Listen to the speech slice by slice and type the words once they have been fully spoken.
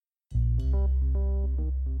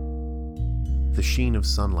The sheen of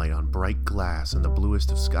sunlight on bright glass and the bluest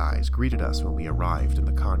of skies greeted us when we arrived in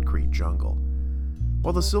the concrete jungle.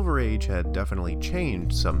 While the Silver Age had definitely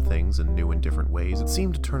changed some things in new and different ways, it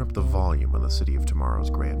seemed to turn up the volume on the City of Tomorrow's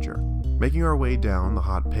grandeur. Making our way down the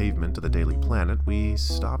hot pavement to the Daily Planet, we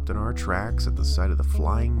stopped in our tracks at the sight of the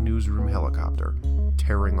flying newsroom helicopter,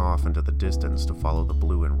 tearing off into the distance to follow the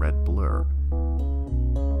blue and red blur.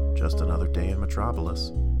 Just another day in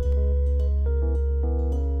Metropolis.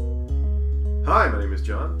 Hi, my name is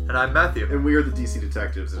John. And I'm Matthew. And we are the DC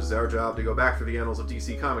Detectives. It is our job to go back through the annals of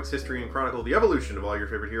DC Comics history and chronicle the evolution of all your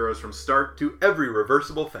favorite heroes from start to every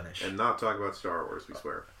reversible finish. And not talk about Star Wars, we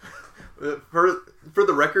swear. For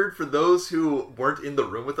the record, for those who weren't in the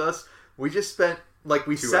room with us, we just spent,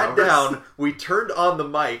 we sat down, we turned on the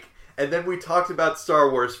mic, and then we talked about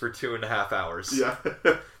Star Wars for 2.5 hours. Yeah.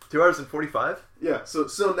 2 hours and 45? Yeah, so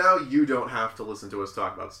now you don't have to listen to us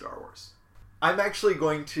talk about Star Wars. I'm actually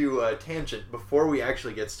going to tangent before we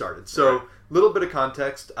actually get started. So, little bit of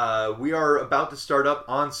context. We are about to start up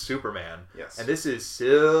on Superman. Yes. And this is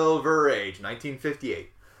Silver Age,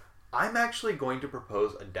 1958. I'm actually going to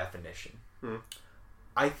propose a definition.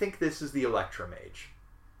 I think this is the Electrum Age.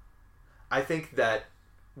 I think that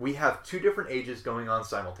we have two different ages going on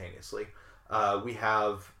simultaneously. We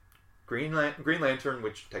have Green Lantern,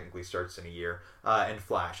 which technically starts in a year, and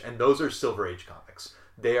Flash. And those are Silver Age comics.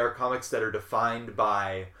 They are comics that are defined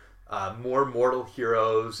by more mortal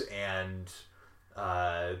heroes and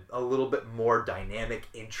a little bit more dynamic,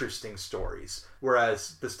 interesting stories.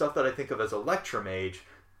 Whereas the stuff that I think of as Electrum Age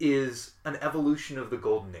is an evolution of the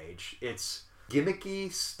Golden Age. It's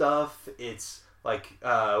gimmicky stuff. It's like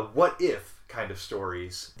what if kind of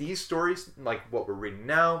stories. These stories, like what we're reading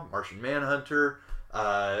now, Martian Manhunter,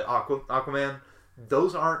 Aquaman,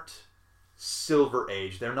 those aren't Silver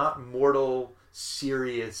Age. They're not mortal,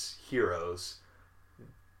 serious heroes,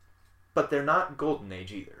 but they're not Golden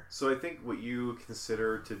Age either. So I think what you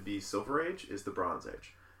consider to be Silver Age is the Bronze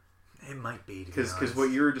Age. It might be, because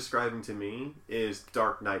what you're describing to me is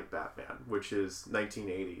Dark Knight Batman, which is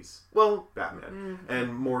 1980s. Well, Batman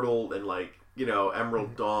and Mortal and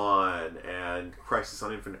Emerald Dawn and Crisis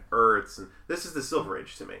on Infinite Earths, and this is the Silver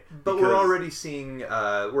Age to me. But we're already seeing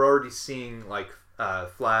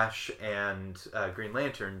Flash and Green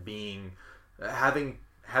Lantern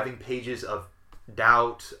having pages of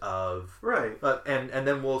doubt of right, and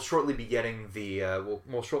then we'll shortly be getting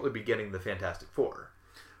the Fantastic Four.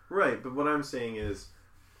 Right, but what I'm saying is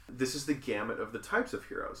this is the gamut of the types of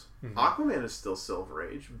heroes. Aquaman is still Silver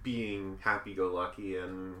Age, being happy-go-lucky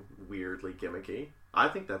and weirdly gimmicky. I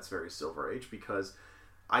think that's very Silver Age because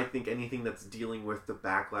I think anything that's dealing with the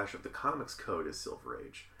backlash of the comics code is Silver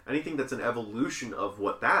Age. Anything that's an evolution of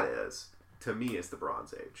what that is, to me, is the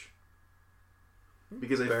Bronze Age.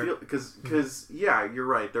 Because yeah, you're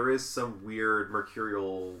right. There is some weird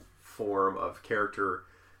mercurial form of character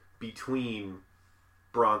between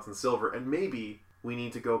Bronze and Silver, and maybe we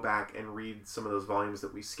need to go back and read some of those volumes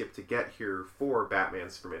that we skipped to get here for Batman,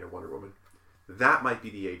 Superman, and Wonder Woman. That might be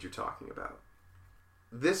the age you're talking about.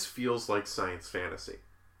 This feels like science fantasy.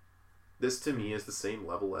 This, to me, is the same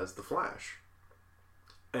level as The Flash.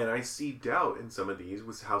 And I see doubt in some of these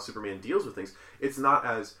with how Superman deals with things. It's not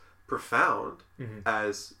as profound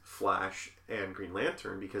as Flash and Green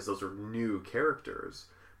Lantern because those are new characters,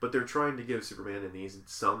 but they're trying to give Superman in these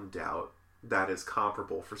some doubt that is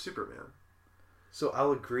comparable for Superman. So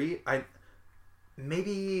I'll agree.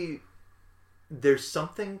 Maybe there's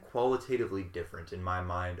something qualitatively different in my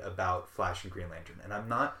mind about Flash and Green Lantern, and I'm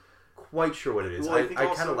not quite sure what it is. Well,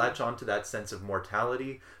 I kind of latch on to that sense of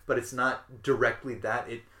mortality, but it's not directly that.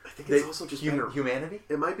 I think it's also just humanity.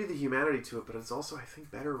 It might be the humanity to it, but it's also, I think,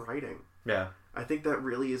 better writing. Yeah. I think that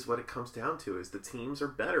really is what it comes down to, is the teams are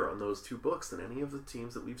better on those two books than any of the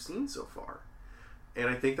teams that we've seen so far. And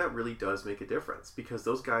I think that really does make a difference, because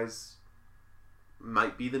those guys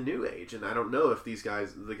might be the new age. And I don't know if these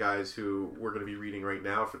guys, the guys who we're going to be reading right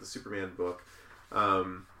now for the Superman book,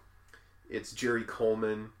 it's Jerry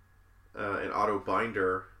Coleman and Otto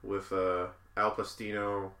Binder with Al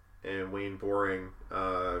Pastino and Wayne Boring,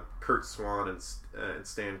 Kurt Swan and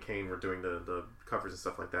Stan Kane were doing the covers and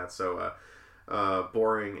stuff like that. So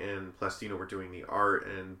Boring and Plastino were doing the art,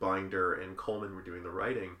 and Binder and Coleman were doing the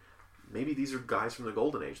writing. Maybe these are guys from the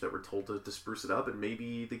Golden Age that were told to spruce it up, and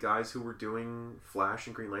maybe the guys who were doing Flash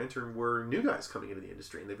and Green Lantern were new guys coming into the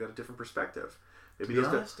industry, and they've got a different perspective. Maybe to be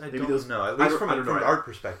honest, I don't know. At least from an art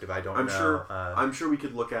perspective, I don't know. I'm sure we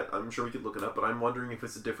could look it up, but I'm wondering if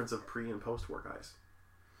it's a difference of pre and post war guys.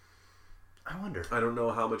 I wonder. I don't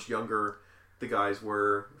know how much younger the guys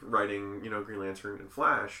were writing, Green Lantern and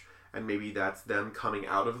Flash, and maybe that's them coming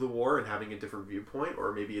out of the war and having a different viewpoint,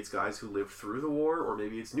 or maybe it's guys who lived through the war, or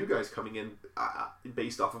maybe it's new guys coming in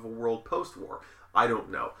based off of a world post-war. I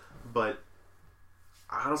don't know, but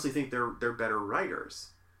I honestly think they're better writers,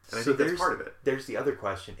 and I think that's part of it. There's the other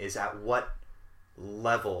question: is at what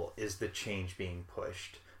level is the change being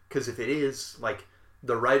pushed? Because if it is like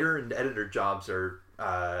the writer and editor jobs are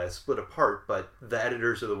split apart, but the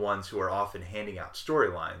editors are the ones who are often handing out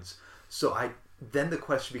storylines. So then the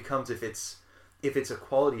question becomes, if it's a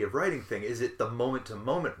quality of writing thing, is it the moment to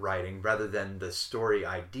moment writing rather than the story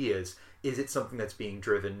ideas? Is it something that's being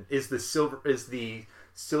driven? Is the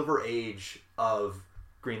Silver Age of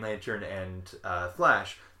Green Lantern and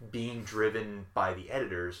Flash being driven by the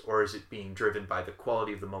editors, or is it being driven by the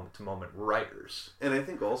quality of the moment to moment writers? And I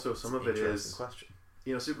think also some of it is question.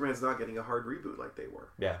 Superman's not getting a hard reboot like they were.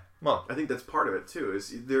 Yeah. Well, I think that's part of it too.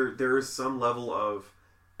 Is there is some level of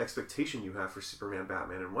expectation you have for Superman,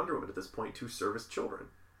 Batman, and Wonder Woman at this point to service children,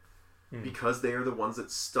 because they are the ones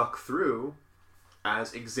that stuck through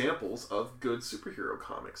as examples of good superhero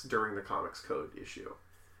comics during the Comics Code issue.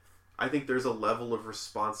 I think there's a level of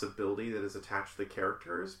responsibility that is attached to the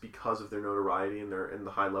characters because of their notoriety and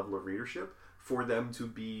the high level of readership for them to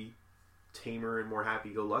be tamer and more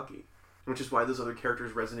happy-go-lucky. Which is why those other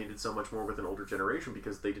characters resonated so much more with an older generation,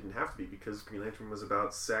 because they didn't have to be, because Green Lantern was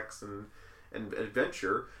about sex and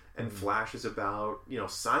adventure, and Flash is about,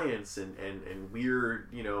 science and weird,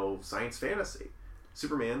 science fantasy.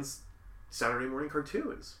 Superman's Saturday morning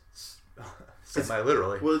cartoons.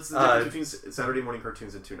 Semi-literally. Well, it's the difference between Saturday morning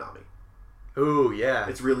cartoons and Toonami. Ooh, yeah.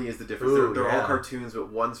 It really is the difference. They're all cartoons,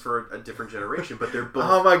 but one's for a different generation, but they're both...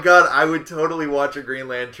 Oh my god, I would totally watch a Green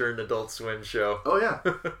Lantern Adult Swim show. Oh yeah.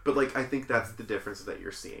 But, I think that's the difference that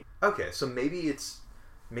you're seeing. Okay, so maybe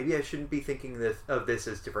I shouldn't be thinking of this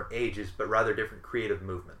as different ages, but rather different creative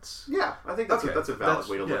movements. Yeah, I think that's a valid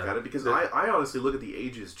way to look at it, because I honestly look at the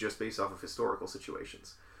ages just based off of historical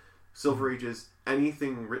situations. Silver Age is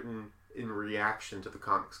anything written in reaction to the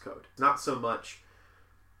Comics Code. Not so much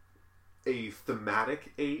a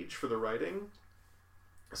thematic age for the writing,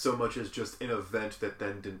 so much as just an event that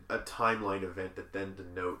then a timeline event that then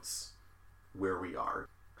denotes where we are.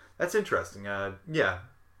 That's interesting. Yeah.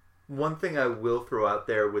 One thing I will throw out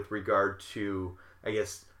there with regard to, I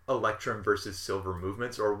guess, Electrum versus Silver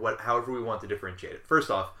movements, or however we want to differentiate it.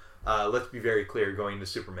 First off, let's be very clear going into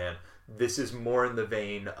Superman. This is more in the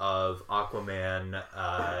vein of Aquaman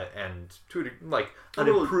and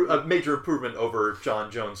a major improvement over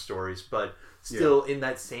John Jones stories, but still in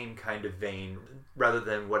that same kind of vein, rather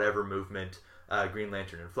than whatever movement Green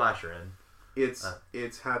Lantern and Flash are in.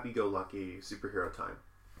 It's happy-go-lucky superhero time.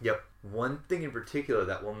 Yep. One thing in particular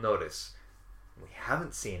that we'll notice, we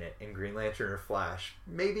haven't seen it in Green Lantern or Flash,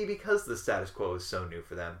 maybe because the status quo is so new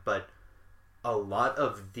for them, but a lot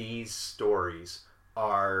of these stories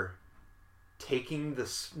are taking the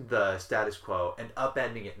status quo and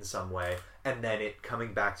upending it in some way, and then it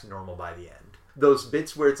coming back to normal by the end. Those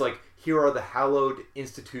bits where it's like, here are the hallowed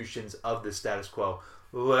institutions of the status quo,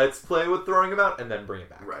 let's play with throwing them out and then bring it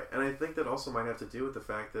back. Right, and I think that also might have to do with the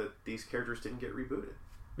fact that these characters didn't get rebooted.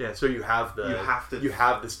 Yeah, so you have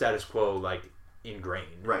the status quo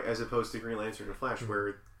ingrained. Right, as opposed to Green Lantern and Flash,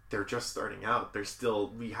 where they're just starting out.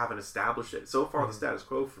 We haven't established it. So far, the status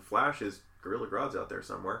quo for Flash is Gorilla Grodd's out there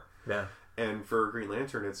somewhere. Yeah. And for Green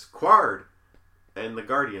Lantern, it's Quard and the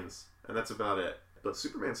Guardians, and that's about it. But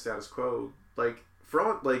Superman's status quo, okay,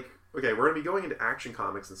 we're going to be going into Action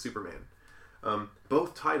Comics and Superman.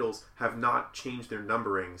 Both titles have not changed their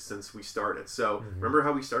numbering since we started. So, remember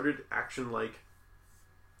how we started Action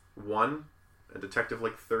 1 and Detective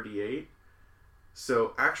 38?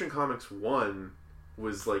 So, Action Comics 1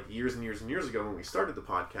 was years and years and years ago when we started the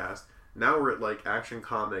podcast. Now we're at Action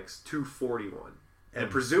Comics 241. And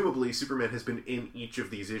presumably Superman has been in each of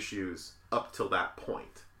these issues up till that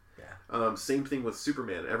point. Yeah. Same thing with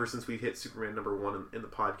Superman. Ever since we hit Superman number 1 in the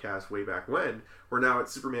podcast way back when, we're now at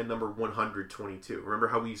Superman number 122. Remember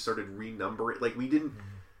how we started renumbering?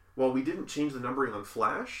 While we didn't change the numbering on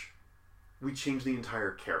Flash, we changed the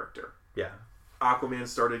entire character. Yeah. Aquaman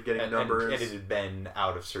started getting numbers. And it had been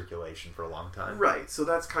out of circulation for a long time. Right. So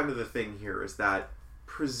that's kind of the thing here, is that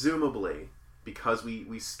presumably, because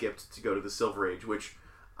we skipped to go to the Silver Age, which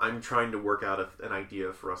I'm trying to work out an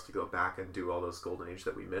idea for us to go back and do all those Golden Age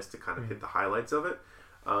that we missed to kind of hit the highlights of it.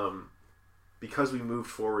 Because we moved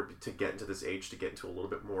forward to get into this age, to get into a little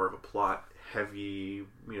bit more of a plot-heavy,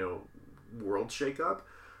 world shakeup,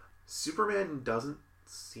 Superman doesn't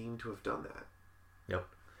seem to have done that. Yep.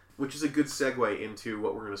 Which is a good segue into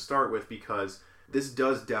what we're going to start with, because this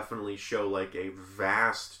does definitely show a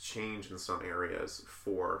vast change in some areas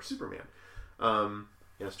for Superman.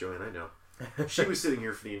 Yes, Joanne, I know. She was sitting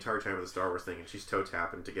here for the entire time of the Star Wars thing, and she's toe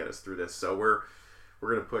tapping to get us through this. So we're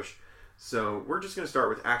gonna push. So we're just gonna start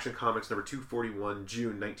with Action Comics number 241,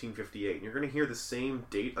 June 1958. And you're gonna hear the same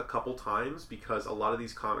date a couple times because a lot of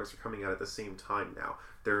these comics are coming out at the same time now.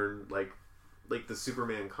 They're like the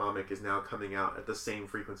Superman comic is now coming out at the same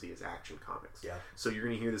frequency as Action Comics. Yeah. So you're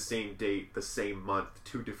gonna hear the same date, the same month,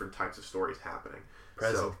 two different types of stories happening.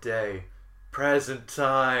 Present day, present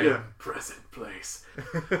time. Yeah, present place.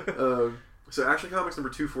 So Action Comics number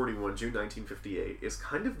 241, June 1958, is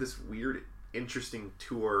kind of this weird, interesting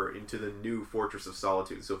tour into the new Fortress of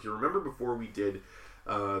Solitude. So if you remember before we did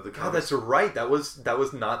the comics... God, that's right. That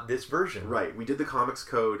was not this version. Right. We did the Comics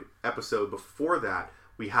Code episode before that.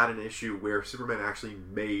 We had an issue where Superman actually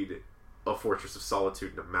made a Fortress of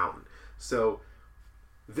Solitude in a mountain. So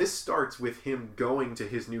this starts with him going to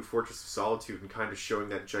his new Fortress of Solitude and kind of showing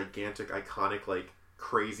that gigantic, iconic, like,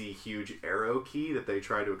 crazy huge arrow key that they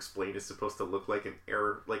try to explain is supposed to look like an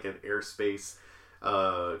airspace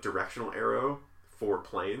directional arrow for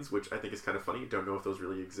planes, which I think is kind of funny. Don't know if those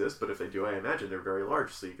really exist, but if they do, I imagine they're very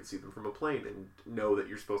large, so you can see them from a plane and know that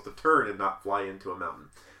you're supposed to turn and not fly into a mountain.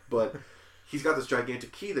 But he's got this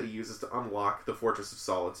gigantic key that he uses to unlock the Fortress of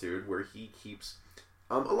Solitude, where he keeps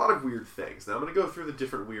a lot of weird things. Now I'm going to go through the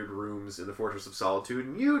different weird rooms in the Fortress of Solitude,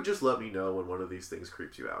 and you just let me know when one of these things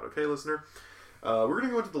creeps you out, okay, listener? We're going to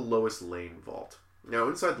go into the Lois Lane vault. Now,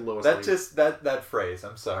 inside the Lois Lane... That phrase,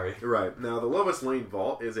 I'm sorry. Right. Now, the Lois Lane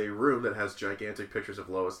vault is a room that has gigantic pictures of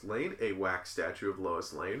Lois Lane, a wax statue of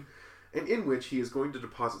Lois Lane, and in which he is going to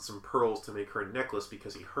deposit some pearls to make her a necklace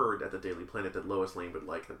because he heard at the Daily Planet that Lois Lane would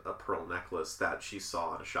like a pearl necklace that she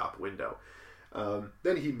saw in a shop window.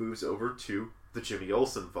 Then he moves over to the Jimmy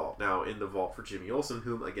Olsen vault. Now, in the vault for Jimmy Olsen,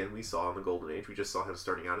 whom, again, we saw in the Golden Age, we just saw him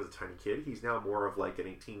starting out as a tiny kid. He's now more of like an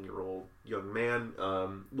 18-year-old young man.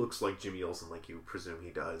 Looks like Jimmy Olsen, like you presume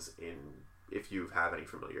he does, if you have any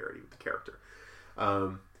familiarity with the character.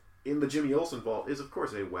 In the Jimmy Olsen vault is, of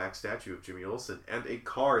course, a wax statue of Jimmy Olsen and a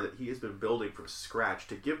car that he has been building from scratch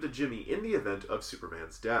to give to Jimmy in the event of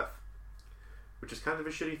Superman's death. Which is kind of a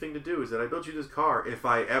shitty thing to do, is that I built you this car. If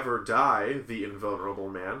I ever die, the invulnerable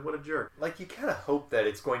man, what a jerk. Like, you kind of hope that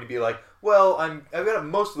it's going to be like, well, I've got it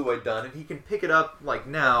most of the way done, and he can pick it up, like,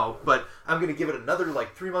 now, but I'm going to give it another,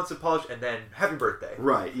 like, 3 months of polish, and then happy birthday.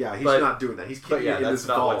 Right, yeah, he's not doing that. He's keeping it in his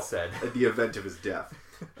vault at the event of his death.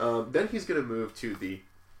 Then he's going to move to the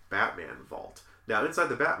Batman vault. Now, inside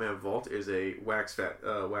the Batman vault is a wax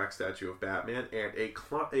statue of Batman and a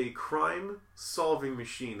crime-solving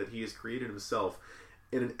machine that he has created himself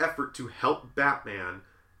in an effort to help Batman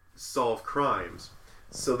solve crimes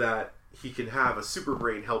so that he can have a super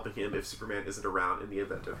brain helping him if Superman isn't around in the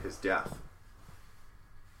event of his death.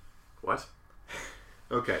 What?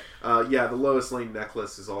 Okay. Yeah, the Lois Lane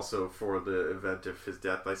necklace is also for the event of his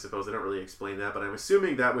death, I suppose. I don't really explain that, but I'm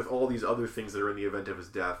assuming that with all these other things that are in the event of his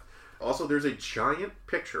death. Also, there's a giant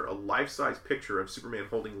picture, a life-size picture of Superman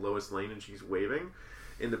holding Lois Lane, and she's waving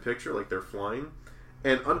in the picture like they're flying.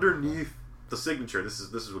 And underneath the signature, this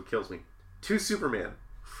is what kills me, to Superman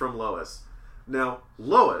from Lois. Now,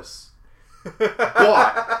 Lois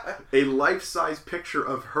bought a life-size picture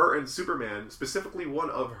of her and Superman, specifically one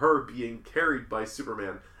of her being carried by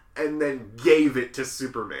Superman, and then gave it to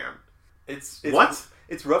Superman. It's what?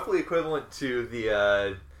 It's roughly equivalent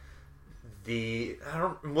to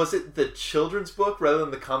was it the children's book rather than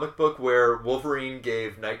the comic book where Wolverine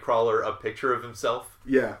gave Nightcrawler a picture of himself?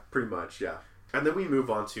 Yeah, pretty much, yeah. And then we move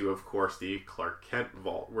on to, of course, the Clark Kent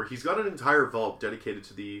vault, where he's got an entire vault dedicated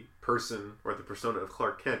to the person or the persona of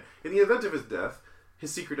Clark Kent. In the event of his death,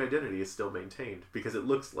 his secret identity is still maintained because it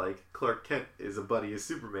looks like Clark Kent is a buddy of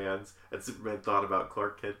Superman's, and Superman thought about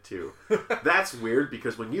Clark Kent too. That's weird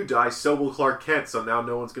because when you die, so will Clark Kent, so now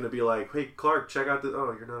no one's going to be like, hey, Clark, check out this.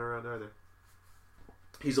 Oh, you're not around either.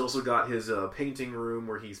 He's also got his painting room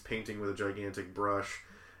where he's painting with a gigantic brush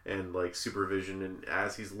and like supervision, and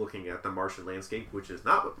as he's looking at the Martian landscape, which is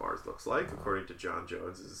not what Mars looks like, according to John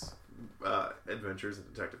Jones's adventures in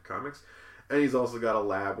Detective Comics. And he's also got a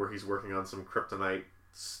lab where he's working on some kryptonite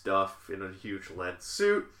stuff in a huge lead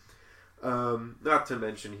suit. Not to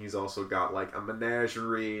mention he's also got like a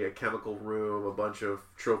menagerie, a chemical room, a bunch of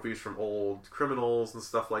trophies from old criminals and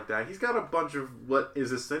stuff like that. He's got a bunch of what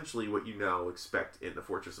is essentially what you now expect in the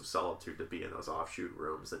Fortress of Solitude to be in those offshoot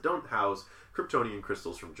rooms that don't house Kryptonian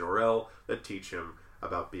crystals from Jor-El that teach him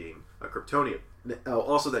about being a Kryptonian.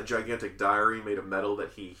 Also, that gigantic diary made of metal that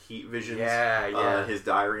he heat visions his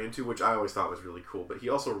diary into, which I always thought was really cool. But he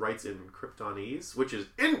also writes in Kryptonese, which is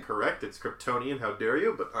incorrect. It's Kryptonian, how dare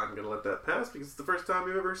you? But I'm going to let that pass because it's the first time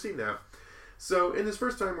we've ever seen that. So, in this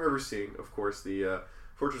first time we're ever seeing, of course, the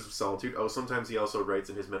Fortress of Solitude. Oh, sometimes he also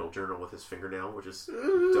writes in his metal journal with his fingernail, which is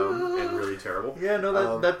dumb and really terrible. Yeah,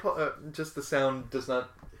 no, just the sound does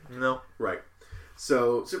not... No. Right.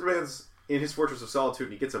 So, Superman's in his Fortress of Solitude,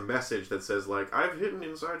 and he gets a message that says, like, I've hidden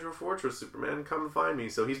inside your fortress, Superman, come find me.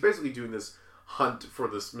 So he's basically doing this hunt for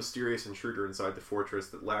this mysterious intruder inside the fortress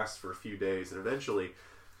that lasts for a few days, and eventually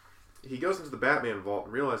he goes into the Batman vault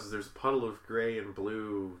and realizes there's a puddle of gray and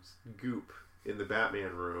blue goop in the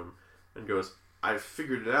Batman room, and goes, I've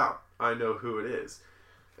figured it out. I know who it is.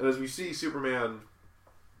 And as we see Superman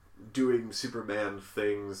doing Superman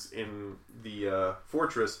things in the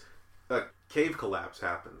fortress, a cave collapse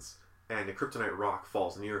happens, and a kryptonite rock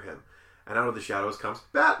falls near him. And out of the shadows comes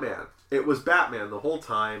Batman. It was Batman the whole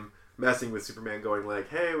time, messing with Superman, going like,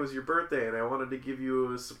 hey, it was your birthday, and I wanted to give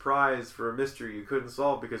you a surprise for a mystery you couldn't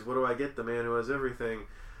solve, because what do I get? The man who has everything.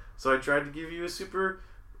 So I tried to give you a super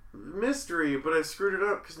mystery, but I screwed it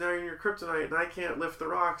up because now you're in your kryptonite and I can't lift the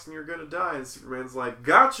rocks and you're gonna die. And Superman's like,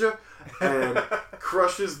 gotcha, and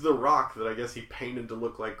crushes the rock that I guess he painted to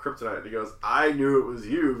look like kryptonite. And he goes, I knew it was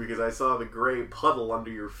you because I saw the gray puddle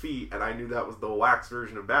under your feet, and I knew that was the wax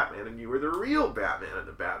version of Batman, and you were the real Batman in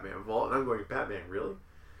the Batman vault. And I'm going, Batman, really?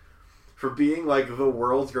 For being like the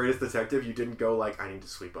world's greatest detective, you didn't go like, I need to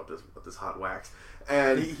sweep up this hot wax.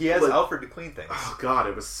 And he has like, Alfred to clean things. Oh god,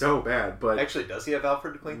 it was so bad. But actually, does he have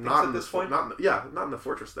Alfred to clean things not at this point? Not in the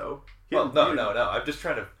fortress though. No. I'm just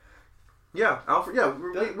trying to. Yeah, Alfred. Yeah,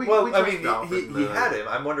 we he had him.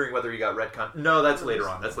 I'm wondering whether he got retcon. No, that's later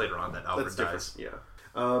on. That's later on that Alfred dies. Yeah.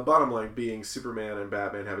 Bottom line being, Superman and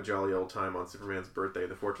Batman have a jolly old time on Superman's birthday,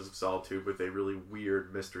 the Fortress of Solitude, with a really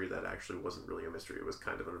weird mystery that actually wasn't really a mystery. It was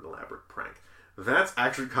kind of an elaborate prank. That's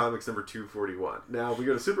Action Comics number 241. Now, we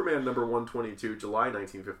go to Superman number 122, July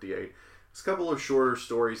 1958. There's a couple of shorter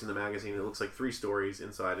stories in the magazine. It looks like 3 stories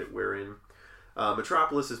inside it, wherein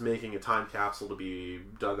Metropolis is making a time capsule to be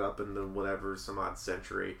dug up in the whatever, some odd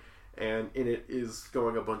century. And in it is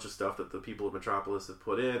going a bunch of stuff that the people of Metropolis have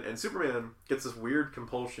put in. And Superman gets this weird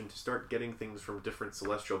compulsion to start getting things from different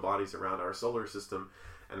celestial bodies around our solar system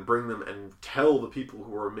and bring them and tell the people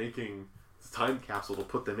who are making time capsule to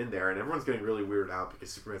put them in there, and everyone's getting really weirded out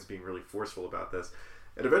because Superman's being really forceful about this.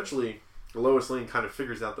 And eventually Lois Lane kind of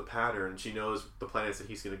figures out the pattern. She knows the planets that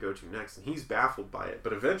he's going to go to next, and he's baffled by it.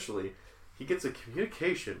 But eventually he gets a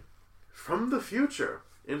communication from the future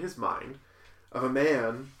in his mind of a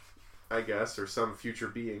man, I guess, or some future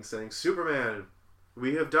being saying, Superman,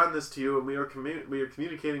 we have done this to you, and we are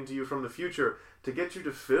communicating to you from the future to get you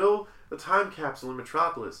to fill the time capsule in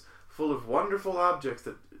Metropolis full of wonderful objects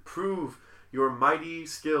that prove your mighty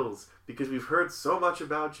skills, because we've heard so much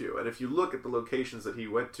about you. And if you look at the locations that he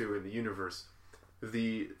went to in the universe,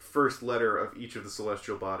 the first letter of each of the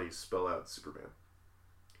celestial bodies spell out Superman.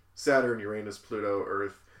 Saturn, Uranus, Pluto,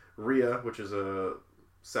 Earth, Rhea, which is a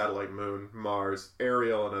satellite moon, Mars,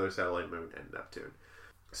 Ariel, another satellite moon, and Neptune.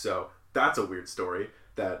 So that's a weird story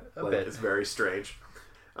that is very strange.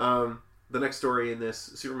 The next story in this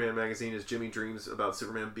Superman magazine is Jimmy dreams about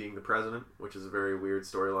Superman being the president, which is a very weird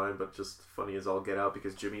storyline, but just funny as all get out,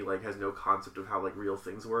 because Jimmy has no concept of how real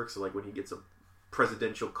things work. So when he gets a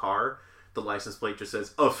presidential car, the license plate just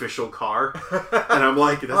says official car, and I'm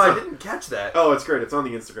like, I didn't catch that. Oh, it's great. It's on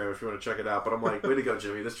the Instagram if you want to check it out. But I'm like, way to go,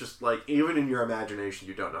 Jimmy. That's just even in your imagination,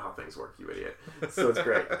 you don't know how things work, you idiot. So it's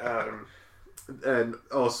great. And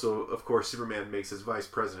also, of course, Superman makes his vice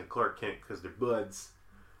president Clark Kent because they're buds.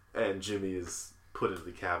 And Jimmy is put into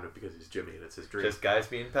the cabinet because he's Jimmy and it's his dream. Just guys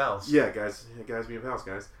being pals. Yeah, guys being pals,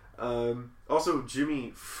 guys. Also,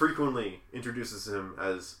 Jimmy frequently introduces him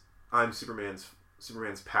as, I'm Superman's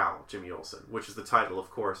pal, Jimmy Olsen, which is the title,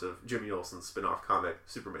 of course, of Jimmy Olsen's spin-off comic,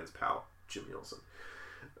 Superman's pal, Jimmy Olsen.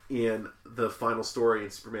 In the final story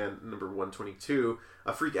in Superman number 122,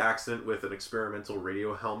 a freak accident with an experimental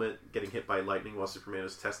radio helmet getting hit by lightning while Superman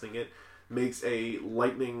is testing it makes a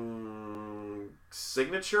lightning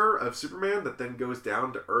signature of Superman that then goes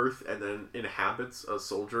down to Earth and then inhabits a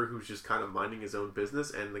soldier who's just kind of minding his own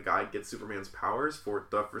business, and the guy gets Superman's powers for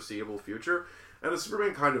the foreseeable future. And as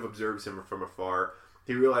Superman kind of observes him from afar,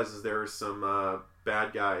 he realizes there are some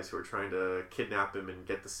bad guys who are trying to kidnap him and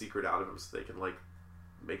get the secret out of him so they can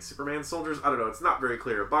make Superman soldiers. I don't know, it's not very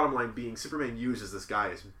clear. Bottom line being, Superman uses this guy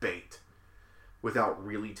as bait without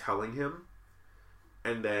really telling him.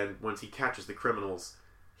 And then once he catches the criminals,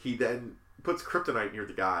 he then puts kryptonite near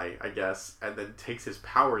the guy, I guess, and then takes his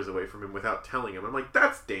powers away from him without telling him. I'm like,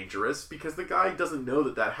 that's dangerous, because the guy doesn't know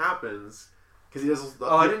that happens. Because he doesn't.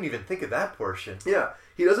 Oh, I didn't even think of that portion. Yeah,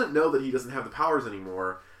 he doesn't know that he doesn't have the powers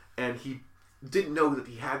anymore, and he didn't know that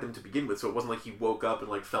he had them to begin with. So it wasn't like he woke up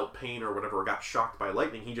and felt pain or whatever, or got shocked by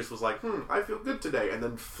lightning. He just was like, I feel good today, and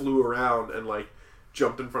then flew around and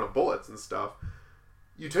jumped in front of bullets and stuff.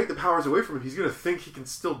 You take the powers away from him, he's going to think he can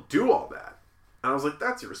still do all that. And I was like,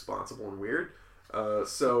 that's irresponsible and weird.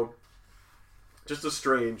 So, just a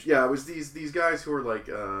strange... Yeah, it was these guys who were like...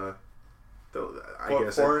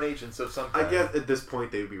 foreign agents of some kind. I guess at this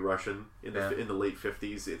point they would be Russian in the late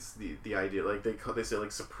 50s. It's the idea, like they say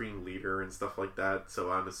like supreme leader and stuff like that.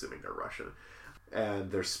 So I'm assuming they're Russian,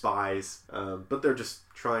 and they're spies. But they're just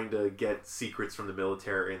trying to get secrets from the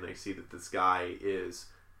military, and they see that this guy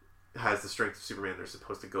has the strength of Superman. They're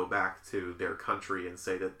supposed to go back to their country and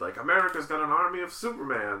say that like America's got an army of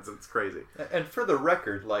Supermans. It's crazy. And for the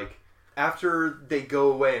record, like after they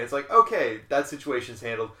go away, and it's like, okay, that situation's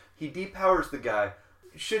handled. He depowers the guy.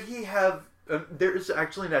 Should he have... there's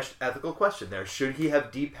actually an ethical question there. Should he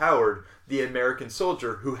have depowered the American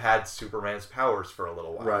soldier who had Superman's powers for a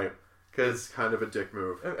little while? Right. Because kind of a dick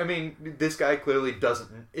move. I mean, this guy clearly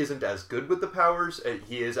isn't as good with the powers.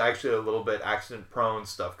 He is actually a little bit accident prone.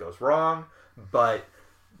 Stuff goes wrong. But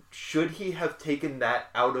should he have taken that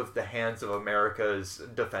out of the hands of America's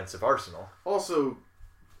defensive arsenal? Also...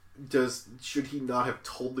 should he not have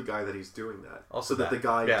told the guy that he's doing that? Also so that the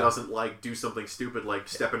guy doesn't like do something stupid like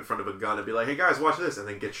step in front of a gun and be like, hey guys, watch this, and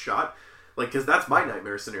then get shot? Like, because that's my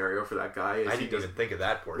nightmare scenario for that guy. I didn't even think of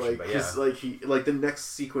that portion, like, but yeah. Like the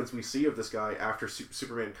next sequence we see of this guy after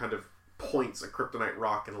Superman kind of points a kryptonite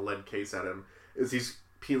rock and a lead case at him is he's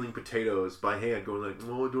peeling potatoes by hand, going like,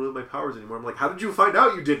 "No, I don't have my powers anymore." I'm like, "How did you find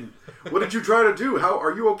out you didn't? What did you try to do? How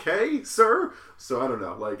are you okay, sir?" So I don't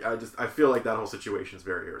know. Like, I feel like that whole situation is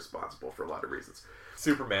very irresponsible for a lot of reasons.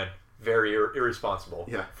 Superman, very irresponsible.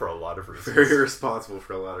 Yeah, for a lot of reasons. Very irresponsible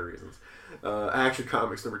for a lot of reasons. Action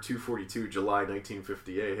Comics number 242, July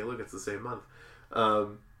 1958. Hey, look, it's the same month.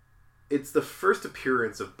 It's the first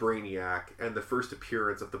appearance of Brainiac and the first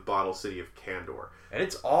appearance of the Bottle City of Kandor. And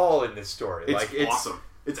it's all in this story. It's awesome.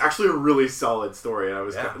 It's actually a really solid story. And I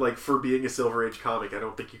was like, for being a Silver Age comic, I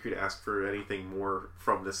don't think you could ask for anything more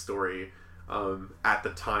from this story at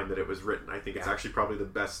the time that it was written. I think it's actually probably the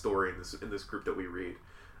best story in this group that we read.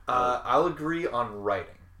 I'll agree on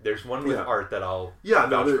writing. There's one with art that I'll... Yeah,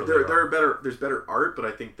 no, there's better art, but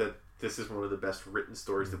I think that this is one of the best written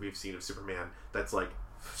stories that we've seen of Superman that's like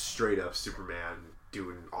straight up Superman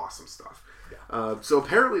doing awesome stuff. Yeah. So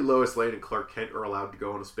apparently Lois Lane and Clark Kent are allowed to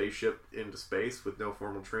go on a spaceship into space with no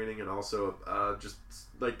formal training, and also just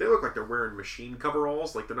like they look like they're wearing machine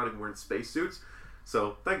coveralls, like they're not even wearing spacesuits.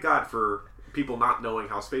 So thank God for people not knowing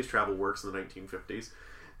how space travel works in the 1950s.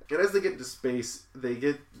 And as they get into space, they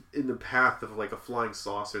get in the path of like a flying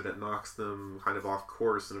saucer that knocks them kind of off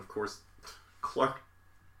course, and of course Clark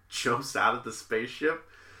jumps out of the spaceship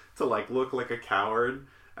to like look like a coward,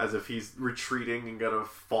 as if he's retreating and gonna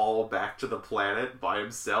fall back to the planet by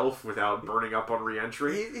himself without burning up on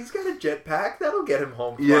re-entry. He's got a jetpack. That'll get him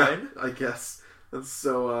home fine. Yeah, I guess. And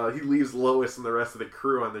so he leaves Lois and the rest of the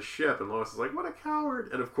crew on the ship, and Lois is like, what a coward.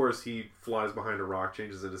 And of course he flies behind a rock,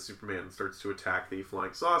 changes into Superman, and starts to attack the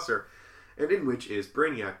flying saucer, and in which is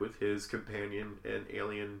Brainiac with his companion, an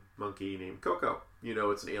alien monkey named Coco. You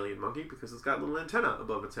know it's an alien monkey because it's got a little antenna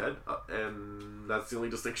above its head, and that's the only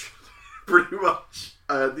distinction. Pretty much.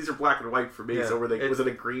 These are black and white for me, so was it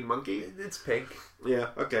a green monkey? It's pink. Yeah,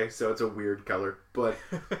 okay, so it's a weird color. But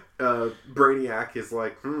Brainiac is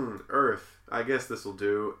like, Earth, I guess this will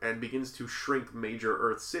do, and begins to shrink major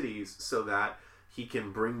Earth cities so that he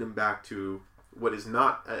can bring them back to what is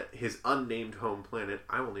not his unnamed home planet.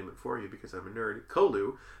 I will name it for you because I'm a nerd.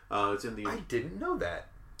 Colu. It's in the... I didn't know that.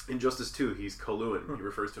 In Justice 2, he's Coluan. He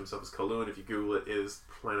refers to himself as Coluan. If you Google it, is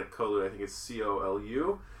planet Colu. I think it's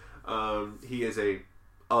Colu. He is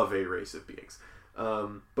of a race of beings.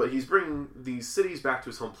 But he's bringing these cities back to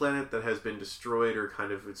his home planet that has been destroyed, or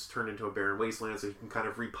kind of it's turned into a barren wasteland, so he can kind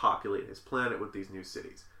of repopulate his planet with these new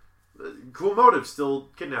cities. Cool motive, still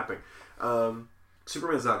kidnapping.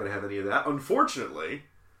 Superman's not going to have any of that. Unfortunately,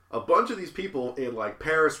 a bunch of these people in like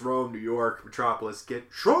Paris, Rome, New York, Metropolis get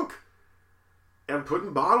shrunk and put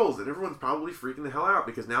in bottles, and everyone's probably freaking the hell out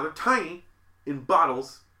because now they're tiny in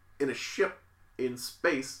bottles in a ship in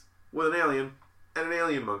space with an alien and an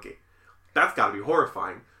alien monkey. That's got to be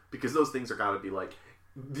horrifying because those things are got to be like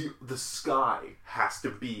the sky has to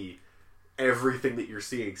be everything that you're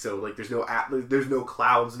seeing. So like there's no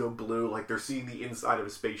clouds, no blue. Like they're seeing the inside of a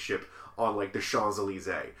spaceship on like the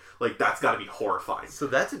Champs-Elysees. Like that's got to be horrifying. So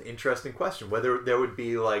that's an interesting question. Whether there would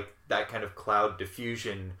be like that kind of cloud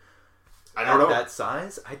diffusion. I don't know that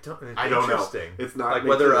size. I don't know. It's not like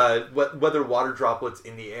whether water droplets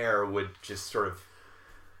in the air would just sort of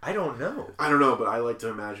I don't know. I don't know, but I like to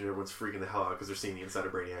imagine everyone's freaking the hell out because they're seeing the inside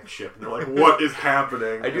of Brainiac's ship, and they're like, what is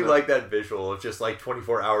happening? I do like that visual of just like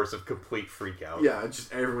 24 hours of complete freak out. Yeah,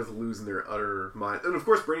 just everyone's losing their utter mind. And of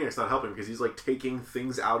course, Brainiac's not helping because he's like taking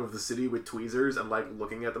things out of the city with tweezers and like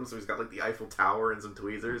looking at them. So he's got like the Eiffel Tower and some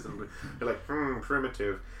tweezers, and they're like,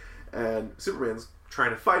 primitive. And Superman's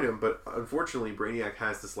trying to fight him, but unfortunately, Brainiac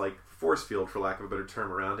has this like force field, for lack of a better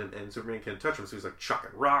term, around, and Superman can't touch him. So he's like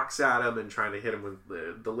chucking rocks at him and trying to hit him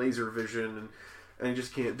with the laser vision, and he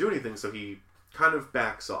just can't do anything. So he kind of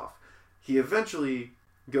backs off. He eventually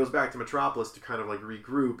goes back to Metropolis to kind of like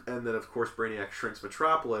regroup, and then of course Brainiac shrinks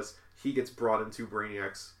Metropolis. He gets brought into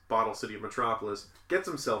Brainiac's bottle city of Metropolis, gets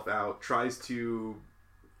himself out, tries to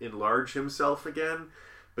enlarge himself again,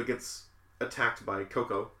 but gets attacked by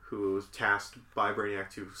Coco, who was tasked by Brainiac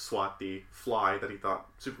to swat the fly that he thought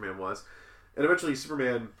Superman was. And eventually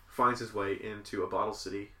Superman finds his way into a bottle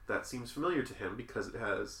city that seems familiar to him because it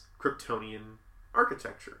has Kryptonian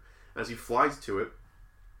architecture. As he flies to it,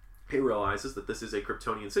 he realizes that this is a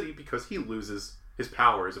Kryptonian city because he loses his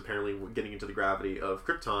powers. Apparently getting into the gravity of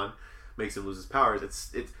Krypton makes him lose his powers.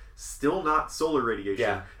 It's still not solar radiation.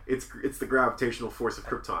 Yeah. It's the gravitational force of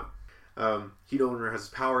Krypton. He no longer has his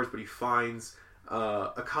powers, but he finds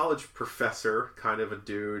a college professor, kind of a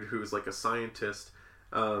dude who's like a scientist.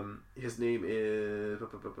 His name is... I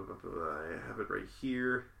have it right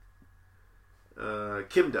here.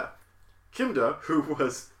 Kimda. Kimda, who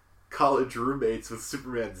was college roommates with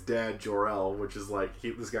Superman's dad, Jor-El, which is like...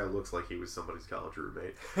 this guy looks like he was somebody's college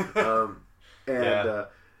roommate.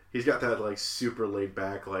 He's got that like super laid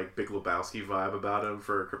back, like Big Lebowski vibe about him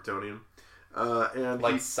for a Kryptonian. And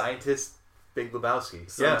like scientist Big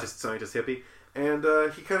Lebowski. Scientist hippie. And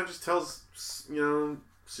he kind of just tells,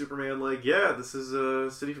 Superman, like, yeah, this is a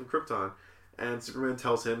city from Krypton. And Superman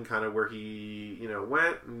tells him kind of where he,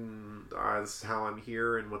 went, and this is how I'm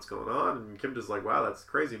here and what's going on. And Kimda's like, wow, that's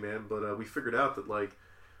crazy, man. But we figured out that, like,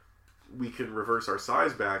 we can reverse our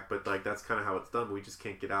size back, but, like, that's kind of how it's done. We just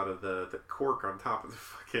can't get out of the cork on top of the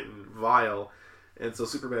fucking vial. And so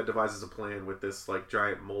Superman devises a plan with this, like,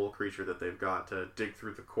 giant mole creature that they've got to dig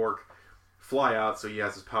through the cork, fly out so he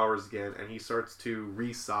has his powers again, and he starts to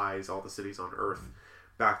resize all the cities on Earth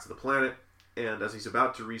back to the planet. And as he's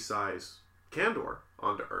about to resize Kandor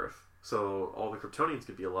onto Earth so all the Kryptonians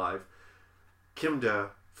could be alive, Kimda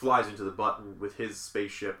flies into the button with his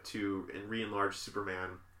spaceship to re-enlarge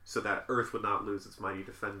Superman so that Earth would not lose its mighty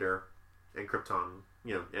defender, and Krypton,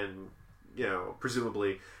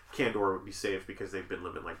 presumably Kandor would be safe because they've been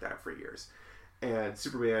living like that for years. And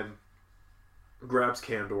Superman grabs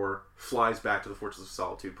Kandor, flies back to the Fortress of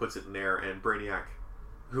Solitude, puts it in there, and Brainiac,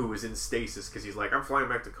 who is in stasis because he's like, I'm flying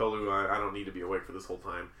back to Kolu, I don't need to be awake for this whole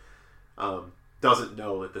time, doesn't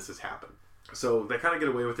know that this has happened. So they kind of get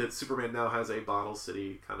away with it. Superman now has a bottle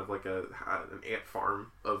city, kind of like an ant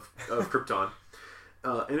farm of Krypton,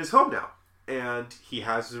 in his home now. And he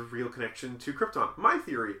has a real connection to Krypton. My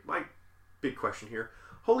theory, my big question here,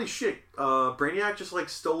 holy shit, Brainiac just like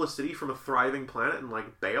stole a city from a thriving planet and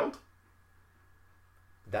like bailed?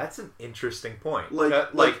 That's an interesting point.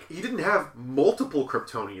 Like he didn't have multiple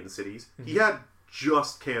Kryptonian cities. Mm-hmm. He had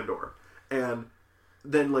just Kandor. And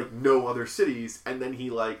then like no other cities, and then he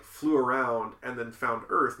like flew around and then found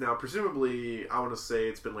Earth. Now presumably I want to say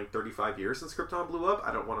it's been like 35 years since Krypton blew up.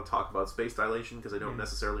 I don't want to talk about space dilation because I don't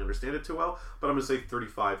necessarily understand it too well, but I'm going to say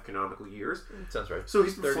 35 canonical years. Sounds right. So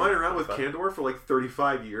he's been flying around 25. With Kandor for like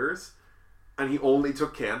 35 years, and he only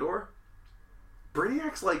took Kandor?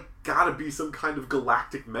 Brainiac's like gotta be some kind of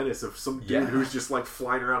galactic menace of some dude who's just like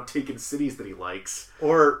flying around taking cities that he likes.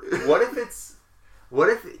 Or what if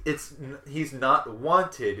it's he's not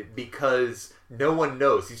wanted because no one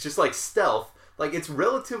knows? He's just like stealth. Like it's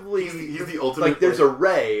relatively he's the ultimate. Like there's a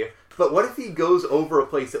ray, but what if he goes over a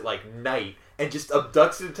place at like night and just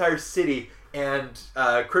abducts an entire city, and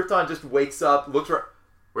Krypton just wakes up, looks around.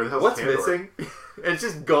 Where the hell's what's Kandor? missing? And it's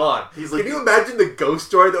just gone. He's like, can you imagine the ghost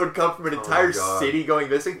story that would come from an entire city going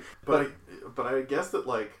missing? But I guess that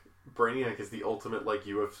like Brainiac is the ultimate like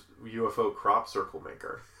UFO crop circle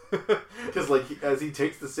maker. Because like as he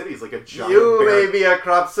takes the city, he's like a giant. You may be a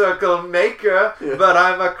crop circle maker, but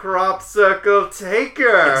I'm a crop circle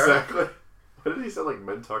taker. Exactly. Why did he sound like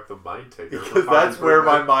Mentok the Mind Taker? Because that's where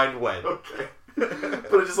my mind went. Okay.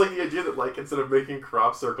 But it's just like the idea that like instead of making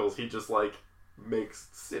crop circles, he just like makes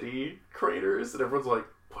city craters, and everyone's like,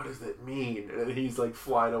 what does that mean? And then he's like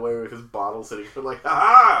flying away with his bottle city. They're like,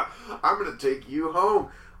 ah, I'm gonna take you home.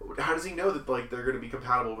 How does he know that like they're gonna be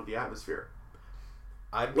compatible with the atmosphere?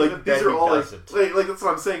 I'm like these are all like that's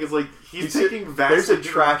what I'm saying is like he's taking vast. There's a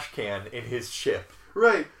trash can in his ship,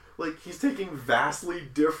 right? like he's taking vastly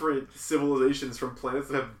different civilizations from planets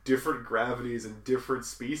that have different gravities and different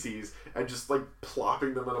species, and just like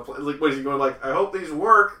plopping them on a planet. Like, what is he going like? I hope these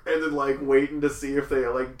work, and then like waiting to see if they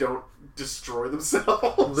like don't destroy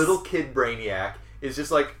themselves. Little kid Brainiac is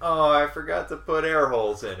just like, oh, I forgot to put air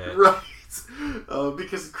holes in it. Right.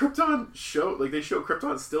 Because Krypton show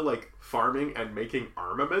Krypton still like farming and making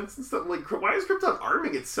armaments and stuff. Like, why is Krypton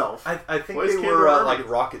arming itself? I think they were like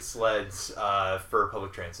rocket sleds for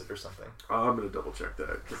public transit or something. I'm gonna double check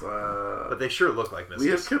that because but they sure look like missiles.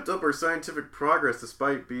 We have kept up our scientific progress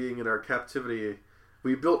despite being in our captivity.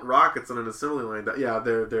 We built rockets on an assembly line.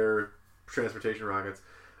 They're transportation rockets.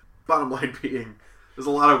 Bottom line being, there's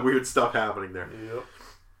a lot of weird stuff happening there. Yep.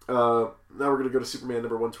 Now we're going to go to Superman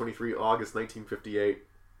number 123, August 1958.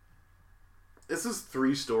 This is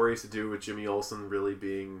 3 stories to do with Jimmy Olsen really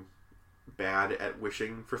being bad at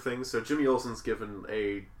wishing for things. So Jimmy Olsen's given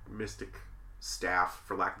a mystic staff,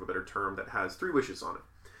 for lack of a better term, that has 3 wishes on it.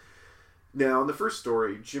 Now, in the first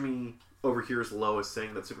story, Jimmy overhears Lois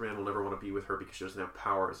saying that Superman will never want to be with her because she doesn't have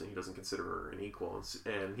powers and he doesn't consider her an equal.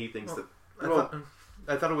 And he thinks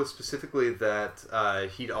I thought it was specifically that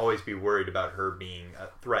he'd always be worried about her being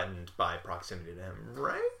threatened by proximity to him,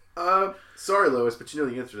 right? Sorry, Lois, but you know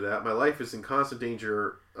the answer to that. My life is in constant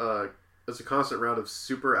danger. It's a constant round of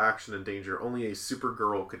super action and danger. Only a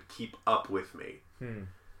Supergirl could keep up with me.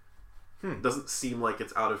 Doesn't seem like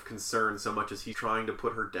it's out of concern so much as he's trying to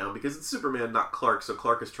put her down because it's Superman, not Clark. So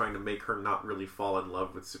Clark is trying to make her not really fall in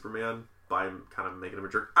love with Superman by kind of making him a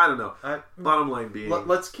jerk. I don't know. Bottom line being,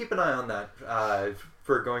 let's keep an eye on that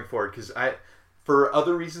for going forward, because for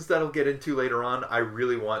other reasons that I'll get into later on, I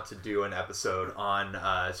really want to do an episode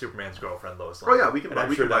on Superman's girlfriend Lois Lane. Oh yeah, we can.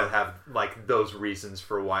 I'm sure that have like those reasons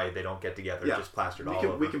for why they don't get together just plastered all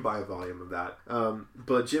over. We can buy a volume of that.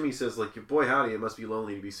 But Jimmy says, like, boy howdy, it must be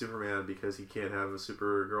lonely to be Superman because he can't have a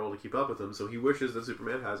Supergirl to keep up with him. So he wishes that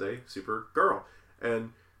Superman has a Supergirl.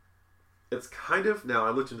 And it's kind of, now I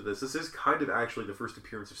looked into this is kind of actually the first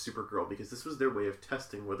appearance of Supergirl, because this was their way of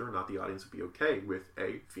testing whether or not the audience would be okay with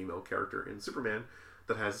a female character in Superman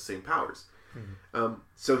that has the same powers.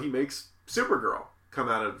 So he makes Supergirl come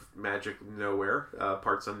out of magic nowhere,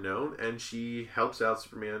 parts unknown, and she helps out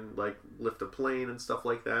Superman, like, lift a plane and stuff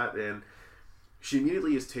like that, and she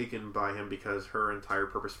immediately is taken by him because her entire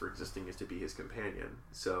purpose for existing is to be his companion.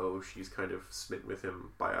 So she's kind of smitten with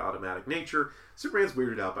him by automatic nature. Superman's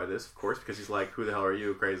weirded out by this, of course, because he's like, who the hell are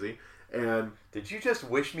you, crazy? And did you just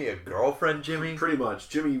wish me a girlfriend, Jimmy? Pretty much.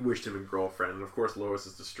 Jimmy wished him a girlfriend, and of course Lois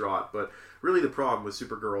is distraught. But really the problem with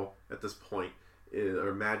Supergirl at this point,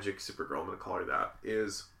 or Magic Supergirl, I'm going to call her that,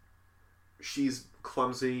 is she's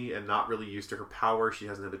clumsy and not really used to her power. She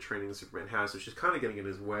hasn't had the training that Superman has, so she's kind of getting in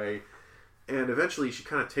his way. And eventually she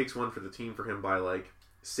kind of takes one for the team for him by, like,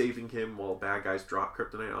 saving him while bad guys drop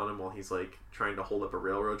kryptonite on him while he's, like, trying to hold up a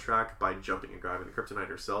railroad track by jumping and grabbing the kryptonite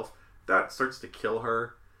herself. That starts to kill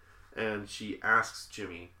her, and she asks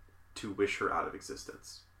Jimmy to wish her out of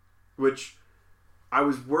existence. Which I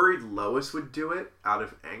was worried Lois would do it out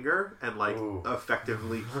of anger and, like,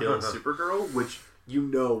 effectively kill Supergirl, which you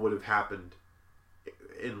know would have happened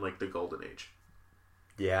in, like, the Golden Age.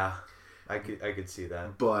 Yeah, I could see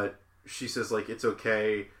that. But she says, like, it's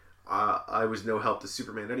okay. I was no help to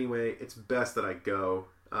Superman anyway. It's best that I go.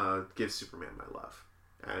 Give Superman my love.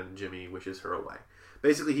 And Jimmy wishes her away.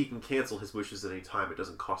 Basically, he can cancel his wishes at any time. It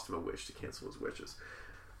doesn't cost him a wish to cancel his wishes.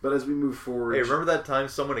 But as we move forward... Hey, remember that time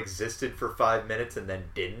someone existed for 5 minutes and then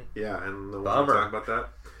didn't? Yeah, and no one talk about that.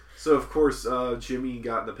 So, of course, Jimmy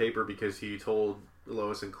got in the paper because he told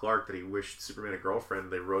Lois and Clark that he wished Superman a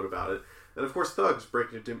girlfriend. They wrote about it. And of course, thugs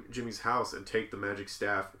break into Jimmy's house and take the magic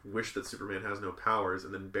staff, wish that Superman has no powers,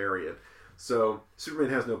 and then bury it. So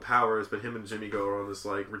Superman has no powers, but him and Jimmy go on this,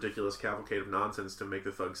 like, ridiculous cavalcade of nonsense to make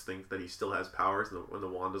the thugs think that he still has powers when the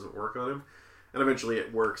wand doesn't work on him. And eventually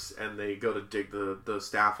it works, and they go to dig the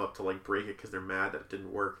staff up to, like, break it because they're mad that it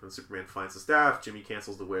didn't work. And Superman finds the staff, Jimmy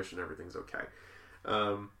cancels the wish, and everything's okay.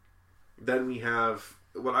 Then we have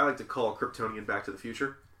what I like to call Kryptonian Back to the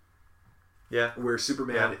Future. Yeah. Where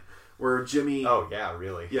Superman... Yeah. Where Jimmy... Oh, yeah,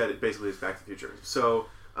 really? Yeah, it basically is Back to the Future. So,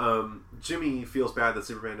 Jimmy feels bad that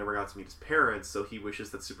Superman never got to meet his parents, so he wishes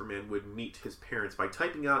that Superman would meet his parents by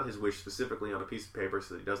typing out his wish specifically on a piece of paper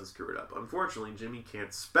so that he doesn't screw it up. Unfortunately, Jimmy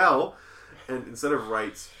can't spell, and instead of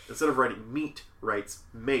writing meet, writes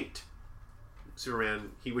mate.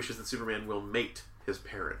 He wishes that Superman will mate his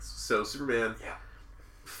parents. So Superman... Yeah.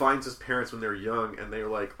 Finds his parents when they're young, and they're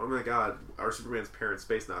like, oh my god, are Superman's parents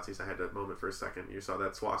space Nazis? I had that moment for a second. You saw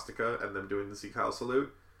that swastika and them doing the Sea Kyle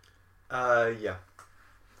salute? Yeah.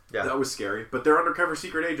 That was scary. But they're undercover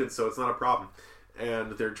secret agents, so it's not a problem.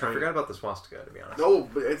 and they're trying. I forgot about the swastika, to be honest. No,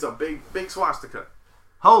 but it's a big swastika.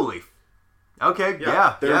 Holy. Okay,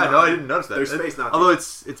 yeah. No, I didn't notice that. They're space Nazis. Although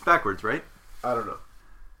it's backwards, right? I don't know.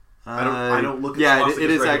 I don't look at yeah, swastikas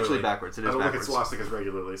it is regularly. actually backwards. It is I don't backwards. look at swastikas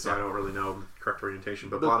regularly, so I don't really know correct orientation.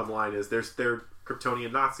 But bottom line is, they're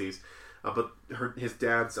Kryptonian Nazis, but his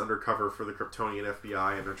dad's undercover for the Kryptonian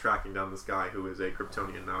FBI, and they're tracking down this guy who is a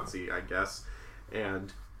Kryptonian Nazi, I guess,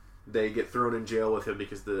 and they get thrown in jail with him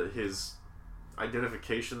because his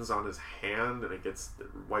identification's on his hand, and it gets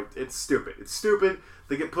wiped. It's stupid.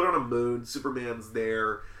 They get put on a moon. Superman's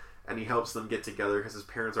there. And he helps them get together because his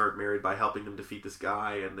parents aren't married by helping them defeat this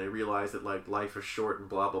guy, and they realize that like life is short and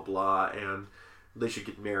blah blah blah, and they should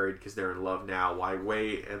get married because they're in love now. Why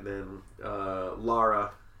wait? And then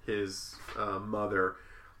Lara, his mother,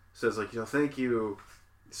 says like, thank you,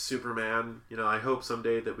 Superman. I hope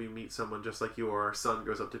someday that we meet someone just like you, or our son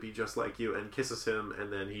grows up to be just like you, and kisses him,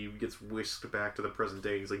 and then he gets whisked back to the present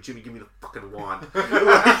day. He's like, Jimmy, give me the fucking wand.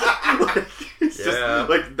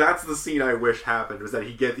 Just, that's the scene I wish happened, was that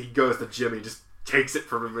he goes to Jimmy, just takes it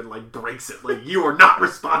from him and like breaks it. Like, you are not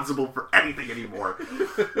responsible for anything anymore.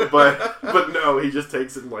 but no, he just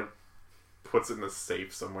takes it and like puts it in a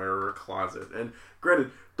safe somewhere or a closet. And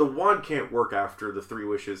granted, the wand can't work after the 3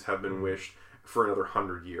 wishes have been wished for another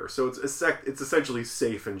 100 years. So it's essentially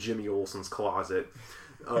safe in Jimmy Olsen's closet.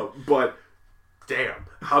 But damn,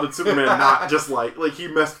 how did Superman not just like he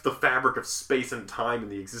messed with the fabric of space and time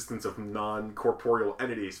and the existence of non-corporeal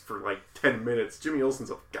entities for like 10 minutes? Jimmy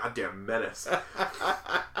Olsen's a goddamn menace.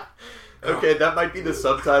 Okay, that might be the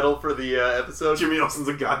subtitle for the episode. Jimmy Olsen's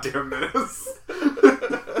a goddamn menace.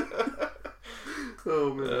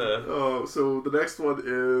 Oh man. So the next one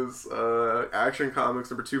is Action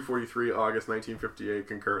Comics number 243, August 1958,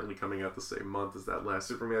 concurrently coming out the same month as that last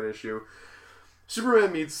Superman issue.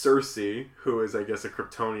 Superman meets Cersei, who is, I guess, a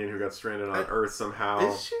Kryptonian who got stranded on Earth somehow.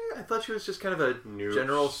 Is she? I thought she was just kind of a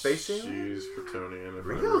general space alien. She's Kryptonian, if I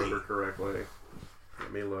Really? remember correctly.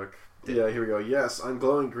 Let me look. Yeah, here we go. Yes, I'm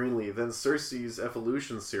glowing greenly. Then Cersei's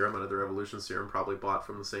evolution serum, another evolution serum, probably bought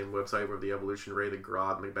from the same website where the evolution ray, the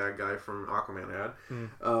Grodd, the bad guy from Aquaman had.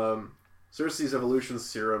 Cersei's evolution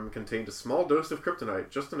serum contained a small dose of kryptonite,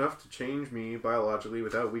 just enough to change me biologically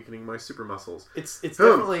without weakening my super muscles. It's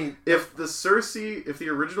definitely... If the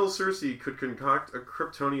original Cersei could concoct a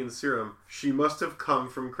Kryptonian serum, she must have come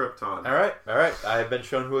from Krypton. All right. I have been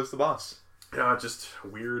shown who is the boss. Just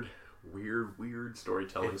weird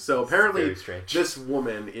storytelling. So apparently this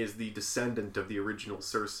woman is the descendant of the original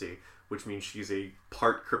Cersei, which means she's a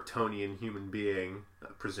part Kryptonian human being,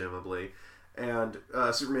 presumably. And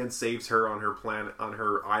Superman saves her on her planet, on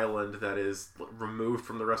her island that is removed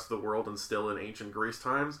from the rest of the world and still in ancient Greece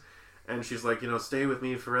times. And she's like, stay with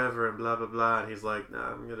me forever and blah, blah, blah. And he's like,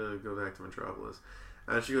 nah, I'm going to go back to Metropolis.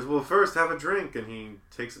 And she goes, well, first have a drink. And he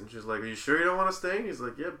takes it and she's like, are you sure you don't want to stay? And he's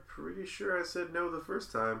like, yeah, pretty sure I said no the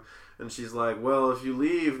first time. And she's like, well, if you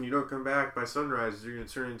leave and you don't come back by sunrise, you're going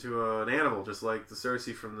to turn into an animal, just like the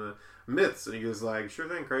Cersei from the myths. And he goes like, sure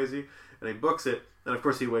thing, crazy. And he books it. And of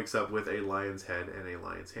course he wakes up with a lion's head and a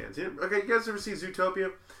lion's hands. Okay, you guys ever see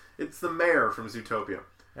Zootopia? It's the mayor from Zootopia.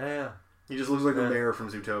 Yeah. He just looks like the mayor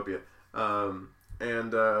from Zootopia.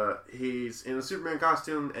 And he's in a Superman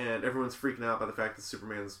costume, and everyone's freaking out by the fact that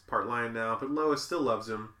Superman's part lion now, but Lois still loves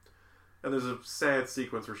him. And there's a sad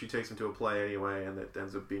sequence where she takes him to a play anyway, and it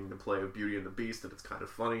ends up being the play of Beauty and the Beast, and it's kind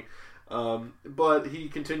of funny. But he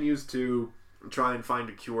continues to try and find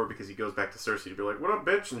a cure because he goes back to Cersei to be like, what up,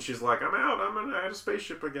 bitch? And she's like, I'm out. I had a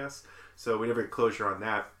spaceship, I guess. So we never get closure on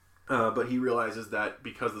that. But he realizes that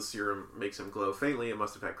because the serum makes him glow faintly, it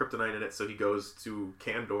must have had kryptonite in it, so he goes to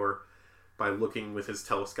Kandor by looking with his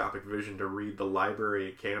telescopic vision to read the library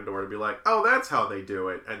at Kandor to be like, oh, that's how they do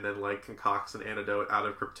it, and then concocts an antidote out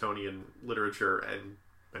of Kryptonian literature and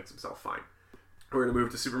makes himself fine. We're going to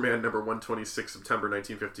move to Superman number 126, September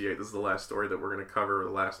 1958. This is the last story that we're going to cover,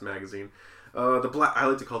 the last magazine. I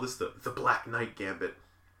like to call this the Black Knight Gambit.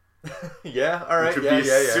 Yeah, all right. Which would be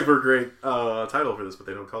a super great title for this, but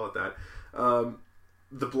they don't call it that.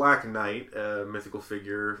 The Black Knight, a mythical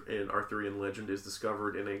figure in Arthurian legend, is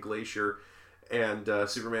discovered in a glacier, and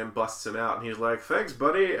Superman busts him out, and he's like, thanks,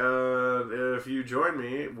 buddy. If you join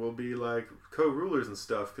me, we'll be like co-rulers and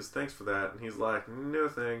stuff, because thanks for that. And he's like, no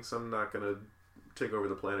thanks, I'm not going to take over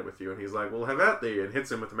the planet with you. And he's like, well, have at thee, and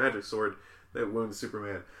hits him with a magic sword that wounds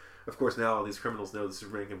Superman. Of course, now all these criminals know that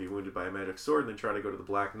Superman can be wounded by a magic sword, and they try to go to the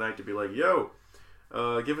Black Knight to be like, yo,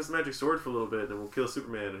 give us a magic sword for a little bit, and we'll kill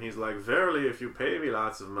Superman. And he's like, verily, if you pay me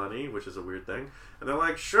lots of money, which is a weird thing. And they're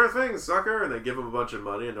like, sure thing, sucker. And they give him a bunch of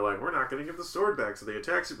money, and they're like, we're not going to give the sword back. So they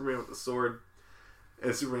attack Superman with the sword,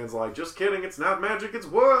 And Superman's like, just kidding, it's not magic, it's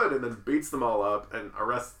wood! And then beats them all up and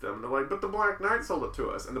arrests them. And they're like, but the Black Knight sold it to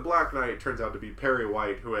us. And the Black Knight turns out to be Perry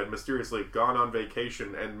White, who had mysteriously gone on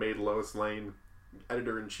vacation and made Lois Lane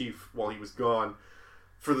editor-in-chief while he was gone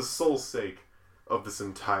for the sole sake of this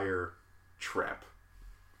entire trap.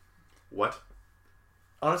 What?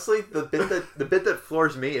 Honestly, the bit that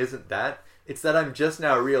floors me isn't that. It's that I'm just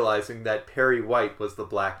now realizing that Perry White was the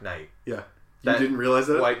Black Knight. Yeah. You didn't realize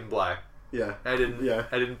that? White and black. Yeah. I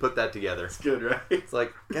didn't put that together. It's good, right? It's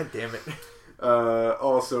like, god damn it.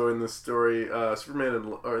 Also in this story,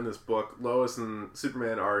 or in this book, Lois and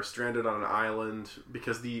Superman are stranded on an island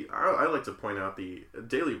because I like to point out the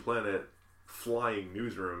Daily Planet flying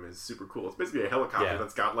newsroom is super cool. It's basically a helicopter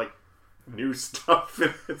that's got like new stuff in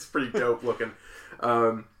it. It's pretty dope looking.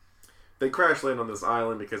 They crash land on this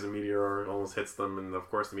island because a meteor almost hits them, and of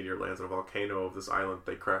course the meteor lands on a volcano of this island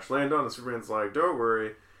they crash land on, and Superman's like, don't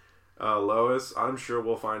worry, Lois, I'm sure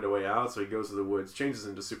we'll find a way out. So he goes to the woods, changes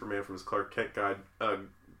into Superman from his Clark Kent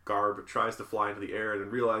garb, tries to fly into the air, and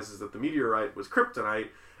then realizes that the meteorite was kryptonite,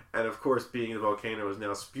 and of course being the volcano is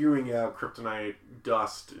now spewing out kryptonite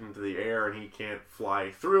dust into the air, and he can't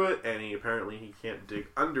fly through it, and he can't dig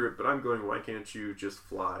under it, but I'm going, why can't you just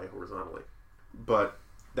fly horizontally? But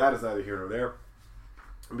that is neither here nor there,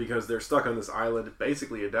 because they're stuck on this island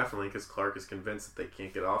basically indefinitely because Clark is convinced that they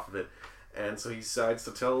can't get off of it, and so he decides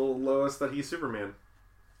to tell Lois that he's Superman,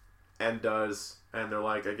 and does, and they're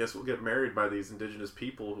like, I guess we'll get married by these indigenous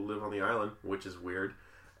people who live on the island, which is weird,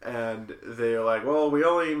 and they're like, well, we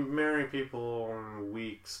only marry people in a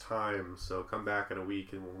week's time, so come back in a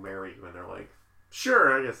week and we'll marry you, and they're like,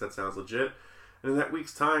 sure, I guess that sounds legit. And in that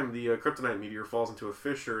week's time, the kryptonite meteor falls into a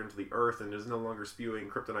fissure into the earth and is no longer spewing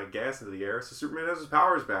kryptonite gas into the air. So Superman has his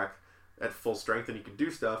powers back at full strength and he can do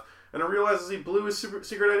stuff. And he realizes he blew his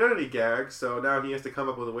secret identity gag, so now he has to come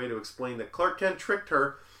up with a way to explain that Clark Kent tricked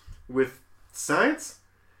her with science.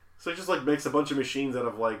 So he just like makes a bunch of machines out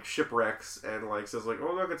of like shipwrecks and like says like,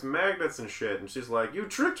 oh look, it's magnets and shit. And she's like, you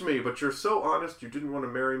tricked me, but you're so honest you didn't want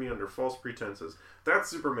to marry me under false pretenses. That's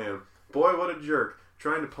Superman. Boy, what a jerk.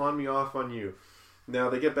 Trying to pawn me off on you. Now,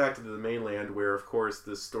 they get back to the mainland where, of course,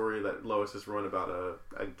 this story that Lois has run about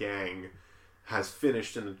a gang has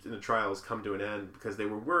finished and the trial has come to an end because they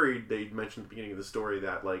were worried. They mentioned at the beginning of the story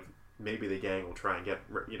that, like, maybe the gang will try and get,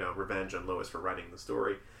 revenge on Lois for writing the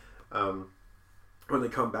story. When they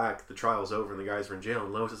come back, the trial's over and the guys are in jail,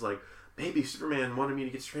 and Lois is like, maybe Superman wanted me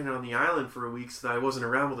to get stranded on the island for a week so that I wasn't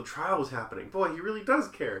around while the trial was happening. Boy, he really does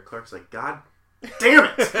care. Clark's like, God damn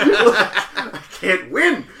it! I can't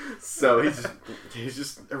win! So he's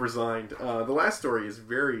just resigned. The last story is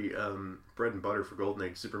very bread and butter for Golden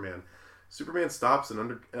Age Superman. Superman stops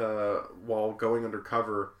and while going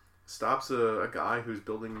undercover, stops a guy who's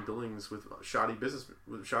building buildings with shoddy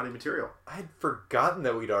material. I had forgotten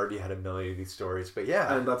that we'd already had a million of these stories, but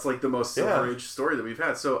yeah. And that's like the most Silver Age story that we've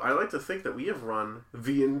had. So I like to think that we have run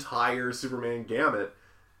the entire Superman gamut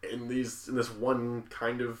in this one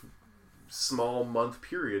kind of small month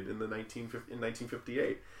period in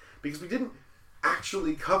 1958, because we didn't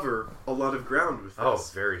actually cover a lot of ground with this. Oh,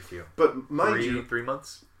 very few. But mind you, 3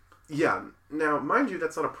 months. Yeah. Now, mind you,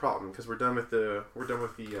 that's not a problem because we're done with the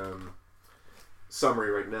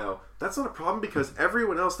summary right now. That's not a problem because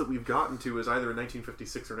everyone else that we've gotten to is either in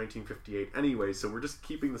 1956 or 1958 anyway. So we're just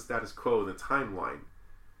keeping the status quo in the timeline.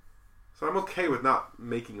 So I'm okay with not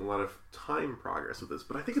making a lot of time progress with this,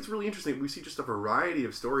 but I think it's really interesting. We see just a variety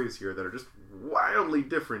of stories here that are just wildly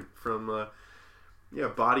different from,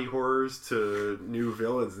 body horrors to new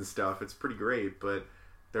villains and stuff. It's pretty great, but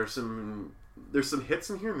there's some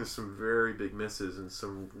hits in here and there's some very big misses and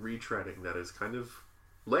some retreading that is kind of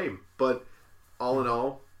lame. But all in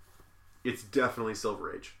all, it's definitely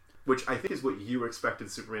Silver Age, which I think is what you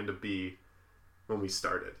expected Superman to be when we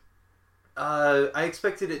started. I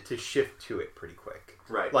expected it to shift to it pretty quick.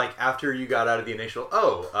 Right. Like, after you got out of the initial,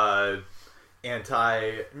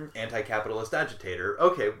 anti-capitalist agitator,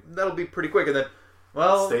 okay, that'll be pretty quick. And then,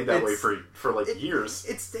 well... It stayed that way for years.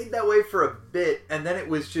 It stayed that way for a bit, and then it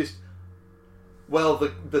was just, well,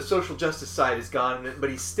 the social justice side is gone, but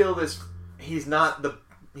he's still he's not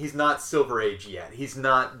Silver Age yet. He's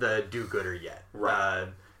not the do-gooder yet. Right.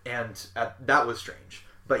 That was strange.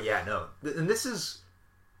 But yeah, no. And this is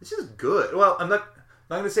good. Well, I'm not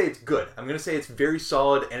going to say it's good. I'm going to say it's very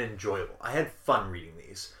solid and enjoyable. I had fun reading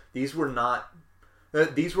these. These were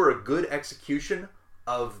a good execution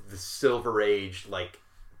of the Silver Age,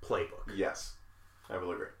 playbook. Yes. I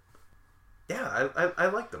will agree. Yeah, I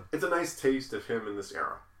like them. It's a nice taste of him in this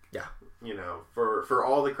era. Yeah. You know, for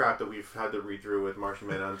all the crap that we've had to read through with Martian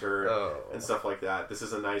Manhunter and stuff like that, this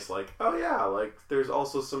is a nice, like, oh yeah, like, there's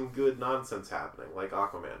also some good nonsense happening, like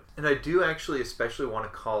Aquaman. And I do actually especially want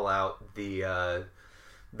to call out the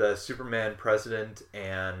Superman President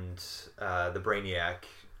and the Brainiac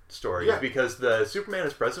stories, because the Superman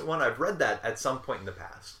as President one, I've read that at some point in the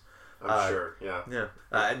past. I'm sure, yeah. Yeah.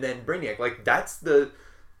 And then Brainiac, like, that's that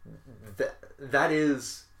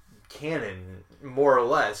is canon, more or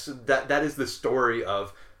less. That is the story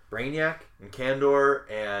of Brainiac and Kandor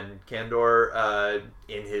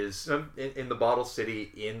in his in the Bottle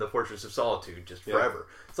City in the Fortress of Solitude, just forever.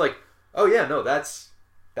 It's like, oh yeah, no, that's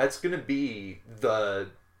gonna be the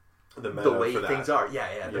way things are.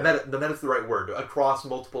 The meta's the right word, across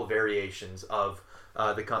multiple variations of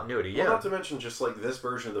the continuity. Well, not to mention, just like this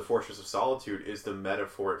version of the Fortress of Solitude is the meta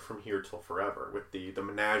for it from here till forever, with the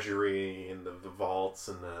menagerie and the vaults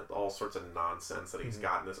and all sorts of nonsense that he's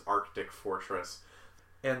got in this Arctic fortress.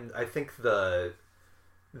 And I think the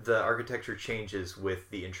architecture changes with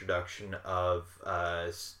the introduction of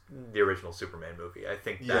the original Superman movie. I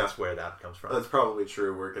think that's where that comes from. That's probably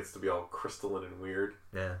true, where it gets to be all crystalline and weird.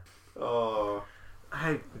 Yeah. Oh.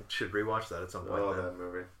 I should rewatch that at some point. Oh, that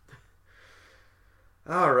movie.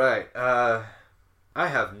 All right. I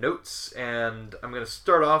have notes, and I'm going to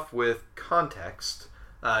start off with context,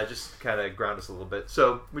 just kind of ground us a little bit.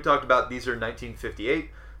 So we talked about these are 1958,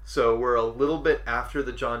 so we're a little bit after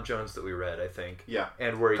the John Jones that we read, I think. Yeah.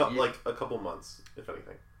 And we're like a couple months, if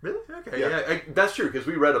anything. Really? Okay. Yeah, that's true, because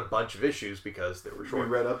we read a bunch of issues because they were short. We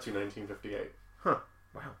read up to 1958. Huh.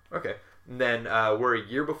 Wow. Okay. And then we're a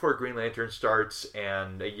year before Green Lantern starts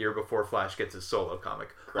and a year before Flash gets his solo comic.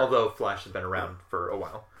 Correct. Although Flash has been around for a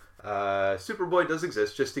while. Superboy does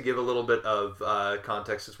exist, just to give a little bit of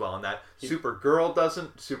context as well on that. Supergirl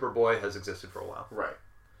doesn't. Superboy has existed for a while. Right.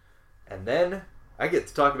 And then I get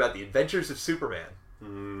to talk about the Adventures of Superman.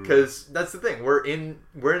 Because that's the thing. We're in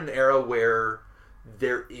an era where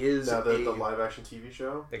there is the live-action TV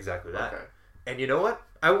show? Exactly that. Okay. And you know what?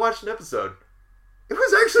 I watched an episode. It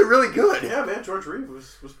was actually really good. Yeah, man, George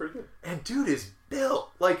Reeves was pretty good. And dude is built.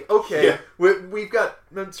 Like, okay, we've got,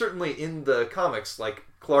 certainly in the comics, like,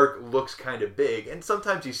 Clark looks kind of big, and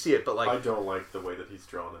sometimes you see it, but like... I don't like the way that he's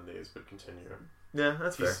drawn in these, but continue. Yeah,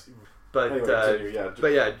 that's fair. But,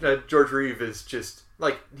 anyway, George Reeves is just,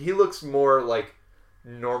 like, he looks more like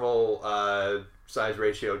normal size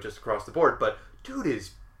ratio just across the board, but dude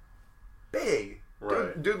is big.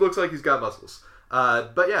 Right. Dude looks like he's got muscles.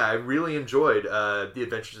 But yeah, I really enjoyed The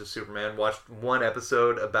Adventures of Superman. Watched one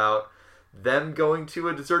episode about them going to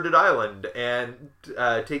a deserted island and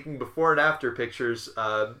taking before and after pictures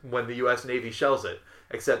when the U.S. Navy shells it.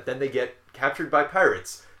 Except then they get captured by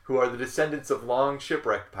pirates, who are the descendants of long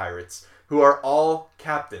shipwrecked pirates, who are all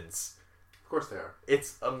captains. Of course they are.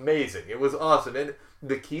 It's amazing. It was awesome. And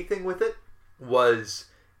the key thing with it was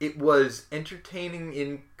entertaining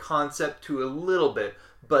in concept to a little bit,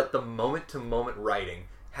 but the moment-to-moment writing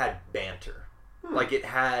had banter. Like, it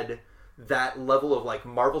had that level of, like,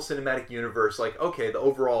 Marvel Cinematic Universe, like, okay, the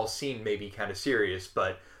overall scene may be kind of serious,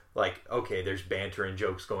 but, like, okay, there's banter and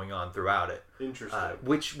jokes going on throughout it. Interesting.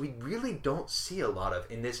 Which we really don't see a lot of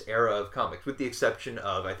in this era of comics, with the exception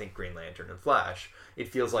of, I think, Green Lantern and Flash. It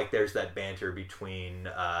feels like there's that banter between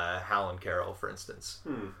Hal and Carol, for instance.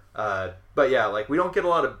 But yeah, like, we don't get a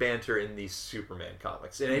lot of banter in these Superman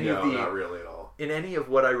comics. Not really at all. In any of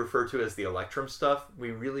what I refer to as the Electrum stuff,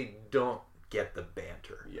 we really don't get the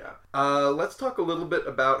banter. Yeah. Let's talk a little bit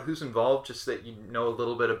about who's involved, just so that you know a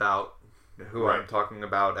little bit about who I'm talking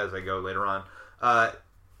about as I go later on.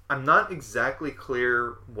 I'm not exactly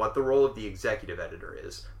clear what the role of the executive editor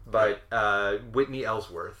is, but Whitney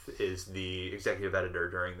Ellsworth is the executive editor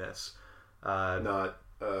during this. Not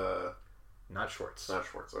Schwartz. Not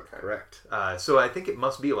Schwartz, okay. Correct. So I think it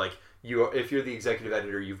must be like, if you're the executive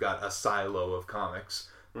editor, you've got a silo of comics,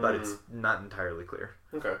 but it's not entirely clear.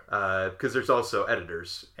 Okay. Because there's also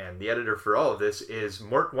editors, and the editor for all of this is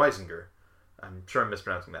Mort Weisinger. I'm sure I'm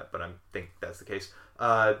mispronouncing that, but I think that's the case.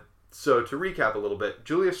 So to recap a little bit,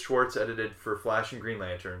 Julius Schwartz edited for Flash and Green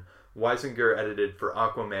Lantern, Weisinger edited for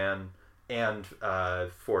Aquaman and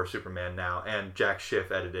for Superman now, and Jack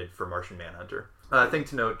Schiff edited for Martian Manhunter. Thing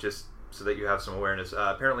to note, just so that you have some awareness,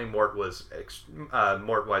 apparently Mort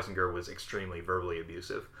Weisinger was extremely verbally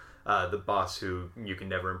abusive. The boss who you can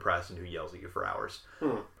never impress and who yells at you for hours.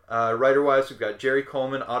 Writer-wise, we've got Jerry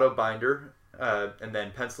Coleman, Otto Binder, and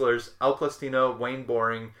then pencilers Al Plastino, Wayne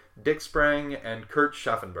Boring, Dick Sprang, and Kurt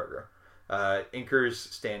Schaffenberger. Inkers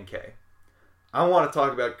Stan K. I want to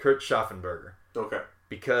talk about Kurt Schaffenberger. Okay.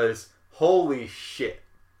 Because, holy shit.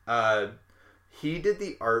 He did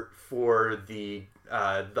the art for the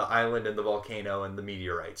the island and the volcano and the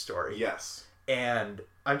meteorite story. Yes. And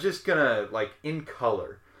I'm just gonna, like, in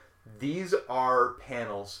color, these are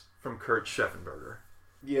panels from Kurt Scheffenberger.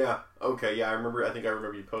 Yeah. Okay. Yeah, I think I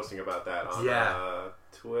remember you posting about that on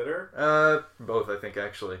Twitter. Both, I think,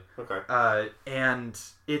 actually. Okay. And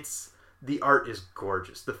the art is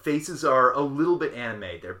gorgeous. The faces are a little bit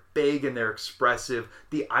anime. They're big and they're expressive.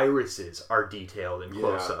 The irises are detailed in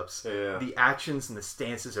close-ups. Yeah. The actions and the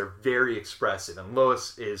stances are very expressive. And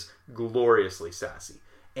Lois is gloriously sassy.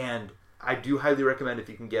 And I do highly recommend, if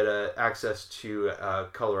you can get access to a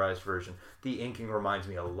colorized version. The inking reminds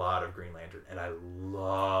me a lot of Green Lantern, and I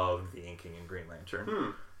love the inking in Green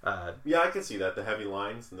Lantern. Yeah, I can see that. The heavy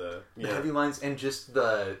lines and the heavy lines, and just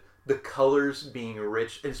the colors being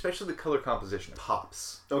rich, and especially the color composition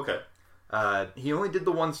pops. Okay. He only did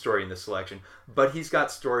the one story in this selection, but he's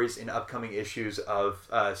got stories in upcoming issues of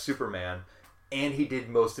Superman, and he did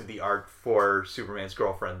most of the art for Superman's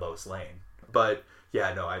girlfriend, Lois Lane. But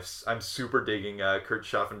yeah, no, I'm super digging Kurt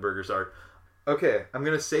Scheffenberger's art. Okay, I'm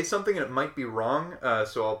going to say something and it might be wrong,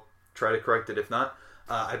 so I'll try to correct it if not.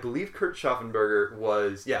 I believe Kurt Scheffenberger it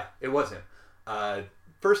was him.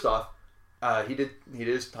 First off, he did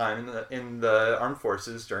his time in the armed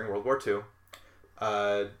forces during World War II.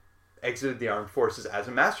 Exited the armed forces as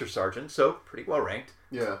a master sergeant, so pretty well ranked.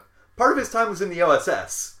 Yeah. Part of his time was in the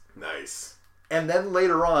OSS. Nice. And then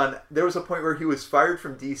later on, there was a point where he was fired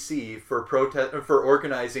from DC for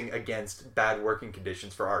organizing against bad working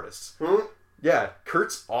conditions for artists. Yeah,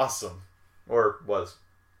 Kurt's awesome, or was,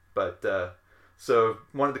 but so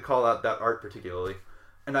wanted to call out that art particularly,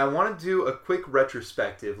 and I want to do a quick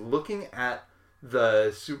retrospective looking at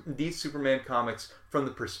these Superman comics from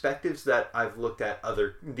the perspectives that I've looked at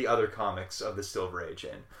the other comics of the Silver Age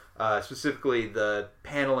in, specifically the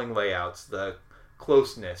paneling layouts, the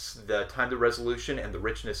closeness, the time to resolution, and the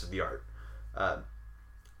richness of the art.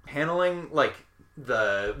 Paneling, like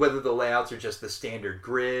whether the layouts are just the standard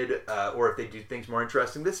grid or if they do things more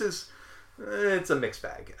interesting, it's a mixed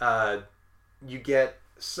bag. You get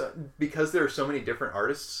because there are so many different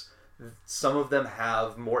artists, some of them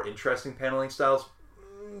have more interesting paneling styles,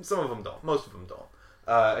 some of them don't, most of them don't.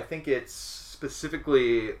 I think it's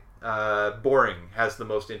specifically Boring has the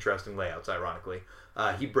most interesting layouts, ironically.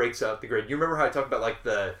 He breaks up the grid. You remember how I talked about like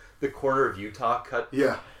the corner of Utah cut?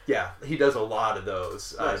 Yeah. Yeah, he does a lot of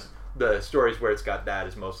those. Nice. The stories where it's got that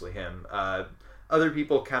is mostly him. Other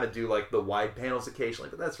people kind of do like the wide panels occasionally,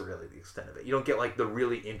 but that's really the extent of it. You don't get like the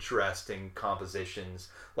really interesting compositions.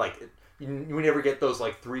 Like we never get those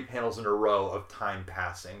like 3 panels in a row of time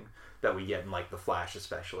passing that we get in like The Flash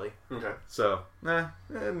especially. Okay. So,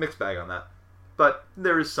 mixed bag on that. But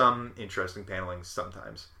there is some interesting paneling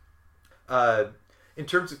sometimes. In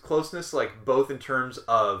terms of closeness, like both in terms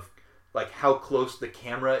of like how close the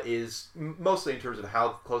camera is, mostly in terms of how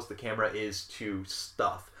close the camera is to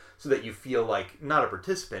stuff, so that you feel like not a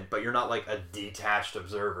participant, but you're not like a detached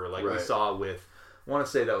observer like we saw with, I want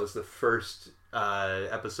to say that was the first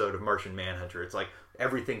episode of Martian Manhunter. It's like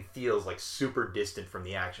everything feels like super distant from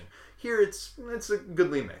the action. Here it's a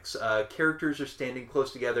goodly mix. Characters are standing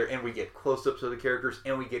close together, and we get close-ups of the characters,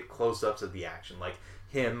 and we get close-ups of the action, like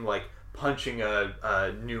him like punching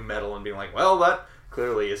a new metal and being like, well, that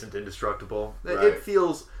clearly isn't indestructible. Right.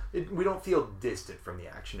 We don't feel distant from the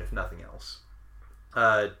action, if nothing else.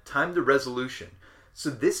 Time to resolution. So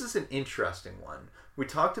this is an interesting one. We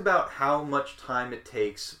talked about how much time it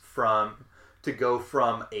takes to go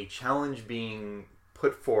from a challenge being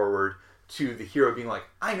put forward to the hero being like,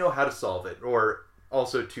 I know how to solve it, or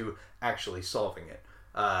also to actually solving it.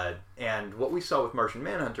 And what we saw with Martian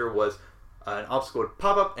Manhunter was an obstacle would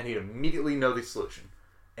pop up and he'd immediately know the solution.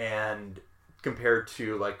 And compared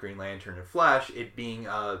to like Green Lantern and Flash, it being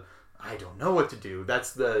I don't know what to do.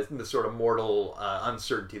 That's the sort of mortal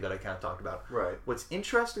uncertainty that I kind of talked about. Right. What's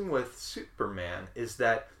interesting with Superman is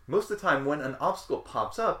that most of the time when an obstacle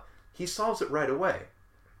pops up, he solves it right away.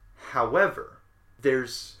 However,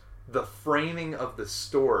 there's the framing of the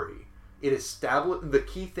story. The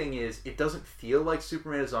key thing is it doesn't feel like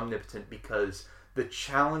Superman is omnipotent, because the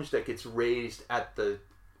challenge that gets raised at the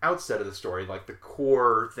outset of the story, like the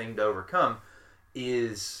core thing to overcome,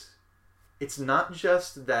 it's not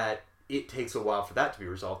just that it takes a while for that to be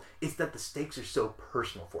resolved, it's that the stakes are so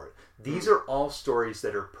personal for it. These are all stories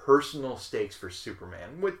that are personal stakes for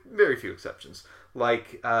Superman, with very few exceptions.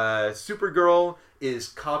 Like, Supergirl is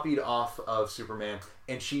copied off of Superman,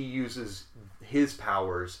 and she uses his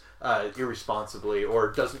powers irresponsibly,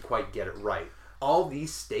 or doesn't quite get it right. All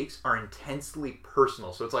these stakes are intensely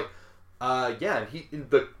personal, so it's like,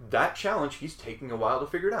 that challenge, he's taking a while to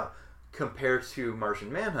figure it out. Compared to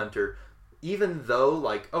Martian Manhunter, even though,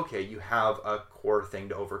 like, okay, you have a core thing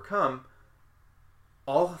to overcome,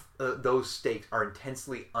 all those stakes are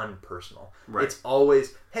intensely unpersonal. Right. It's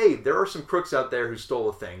always, hey, there are some crooks out there who stole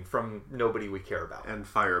a thing from nobody we care about. And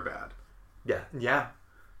fire bad. Yeah.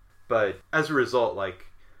 But as a result, like,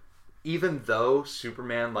 even though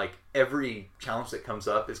Superman, like, every challenge that comes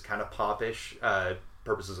up is kind of popish,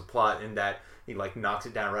 purposes of plot, in that he, like, knocks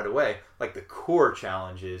it down right away, like, the core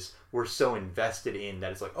challenges we're so invested in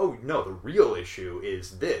that it's like, oh, no, the real issue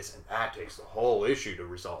is this, and that takes the whole issue to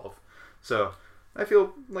resolve. So I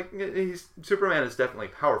feel like Superman is definitely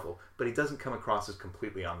powerful, but he doesn't come across as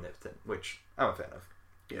completely omnipotent, which I'm a fan of.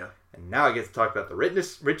 Yeah. And now I get to talk about the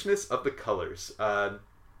richness of the colors.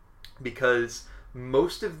 Because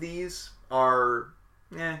most of these are,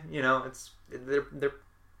 they're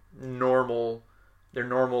normal. They're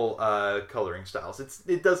normal coloring styles.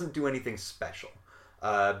 It doesn't do anything special.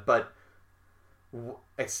 But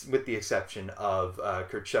with the exception of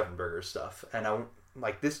Kurt Schaffenberger's stuff. And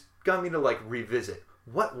this got me to, like, revisit,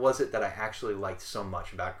 what was it that I actually liked so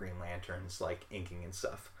much about Green Lantern's, like, inking and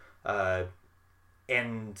stuff.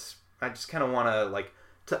 And I just kind of want to, like,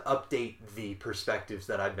 to update the perspectives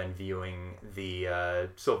that I've been viewing the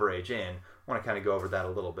Silver Age in. I want to kind of go over that a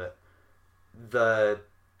little bit. The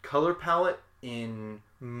color palette in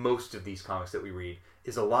most of these comics that we read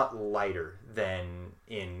is a lot lighter than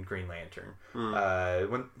in Green Lantern.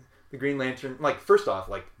 When the Green Lantern, like, first off,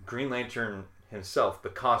 like, Green Lantern himself, the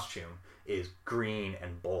costume is green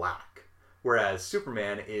and black, whereas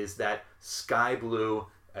Superman is that sky blue,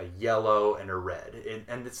 a yellow, and a red.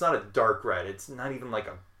 And it's not a dark red. It's not even like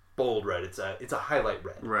a bold red. It's a highlight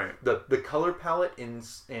red. Right. The color palette in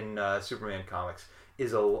Superman comics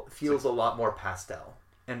feels a lot more pastel.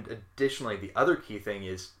 And additionally, the other key thing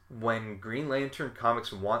is when Green Lantern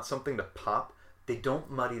comics want something to pop, they don't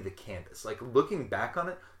muddy the canvas. Like, looking back on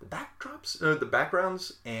it, the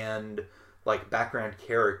backgrounds and, like, background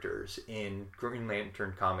characters in Green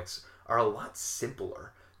Lantern comics are a lot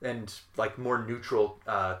simpler and, like, more neutral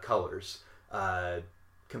colors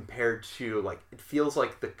compared to, like, it feels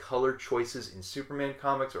like the color choices in Superman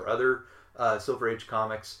comics or other Silver Age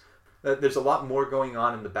comics, there's a lot more going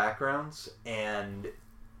on in the backgrounds and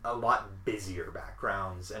a lot busier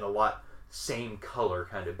backgrounds and a lot same color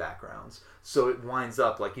kind of backgrounds. So it winds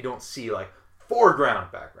up like you don't see, like,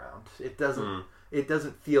 foreground background. It doesn't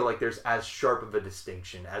feel like there's as sharp of a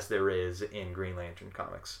distinction as there is in Green Lantern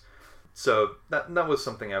comics. So that was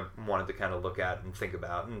something I wanted to kind of look at and think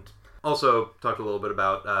about. And also talked a little bit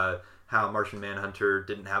about how Martian Manhunter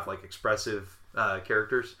didn't have, like, expressive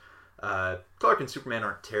characters. Clark and Superman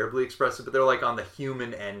aren't terribly expressive, but they're, like, on the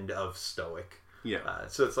human end of stoic. Yeah.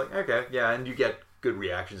 So it's like, okay, yeah, and you get good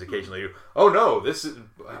reactions occasionally. Oh no, this is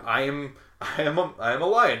I am a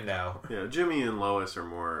lion now. Yeah, Jimmy and Lois are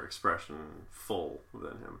more expressionful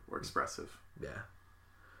than him, or expressive. Yeah.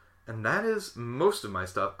 And that is most of my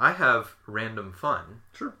stuff. I have random fun.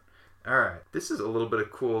 Sure. All right. This is a little bit of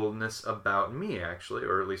coolness about me, actually,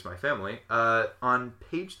 or at least my family. On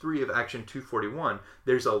page 3 of Action 241,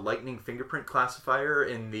 there's a lightning fingerprint classifier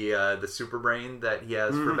in the super brain that he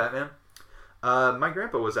has for Batman. My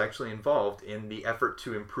grandpa was actually involved in the effort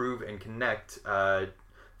to improve and connect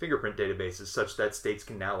fingerprint databases such that states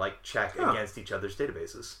can now, like, check against each other's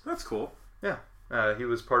databases. That's cool. Yeah. He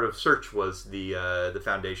was part of Search, was the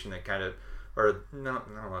foundation that kind of, or no,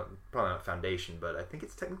 probably not foundation, but I think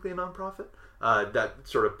it's technically a nonprofit that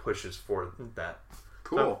sort of pushes for that.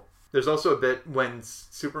 Cool. There's also a bit when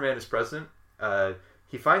Superman is president.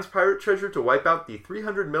 He finds pirate treasure to wipe out the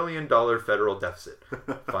 $300 million federal deficit.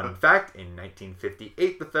 Fun fact, in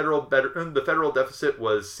 1958, the federal deficit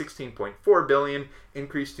was $16.4 billion,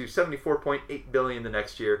 increased to $74.8 billion the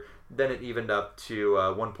next year. Then it evened up to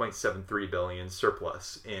 $1.73 billion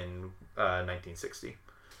surplus in 1960.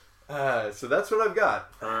 So that's what I've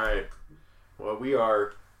got. All right. Well, we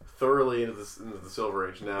are thoroughly into the Silver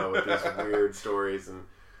Age now with these weird stories, and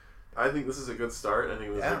I think this is a good start. I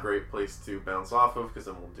think this is a great place to bounce off of, because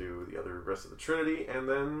then we'll do the rest of the Trinity, and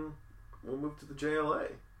then we'll move to the JLA.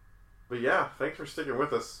 But yeah, thanks for sticking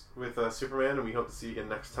with us with Superman, and we hope to see you again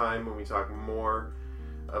next time when we talk more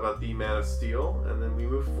about the Man of Steel, and then we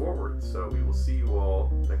move forward. So we will see you all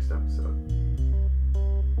next episode.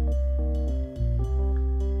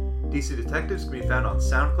 DC Detectives can be found on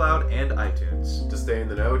SoundCloud and iTunes. To stay in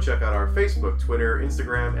the know, check out our Facebook, Twitter,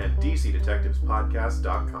 Instagram, and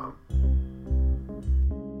DCDetectivespodcast.com.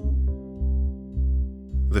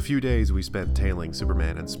 The few days we spent tailing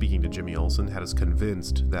Superman and speaking to Jimmy Olsen had us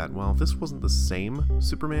convinced that while this wasn't the same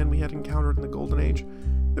Superman we had encountered in the Golden Age,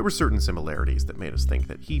 there were certain similarities that made us think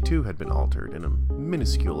that he too had been altered in a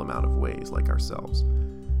minuscule amount of ways like ourselves.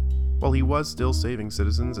 While he was still saving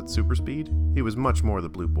citizens at super speed, he was much more the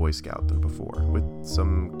Blue Boy Scout than before, with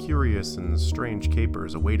some curious and strange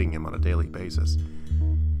capers awaiting him on a daily basis.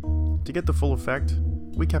 To get the full effect,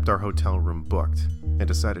 we kept our hotel room booked, and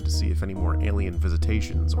decided to see if any more alien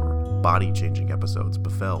visitations or body-changing episodes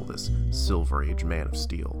befell this Silver Age Man of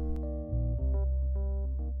Steel.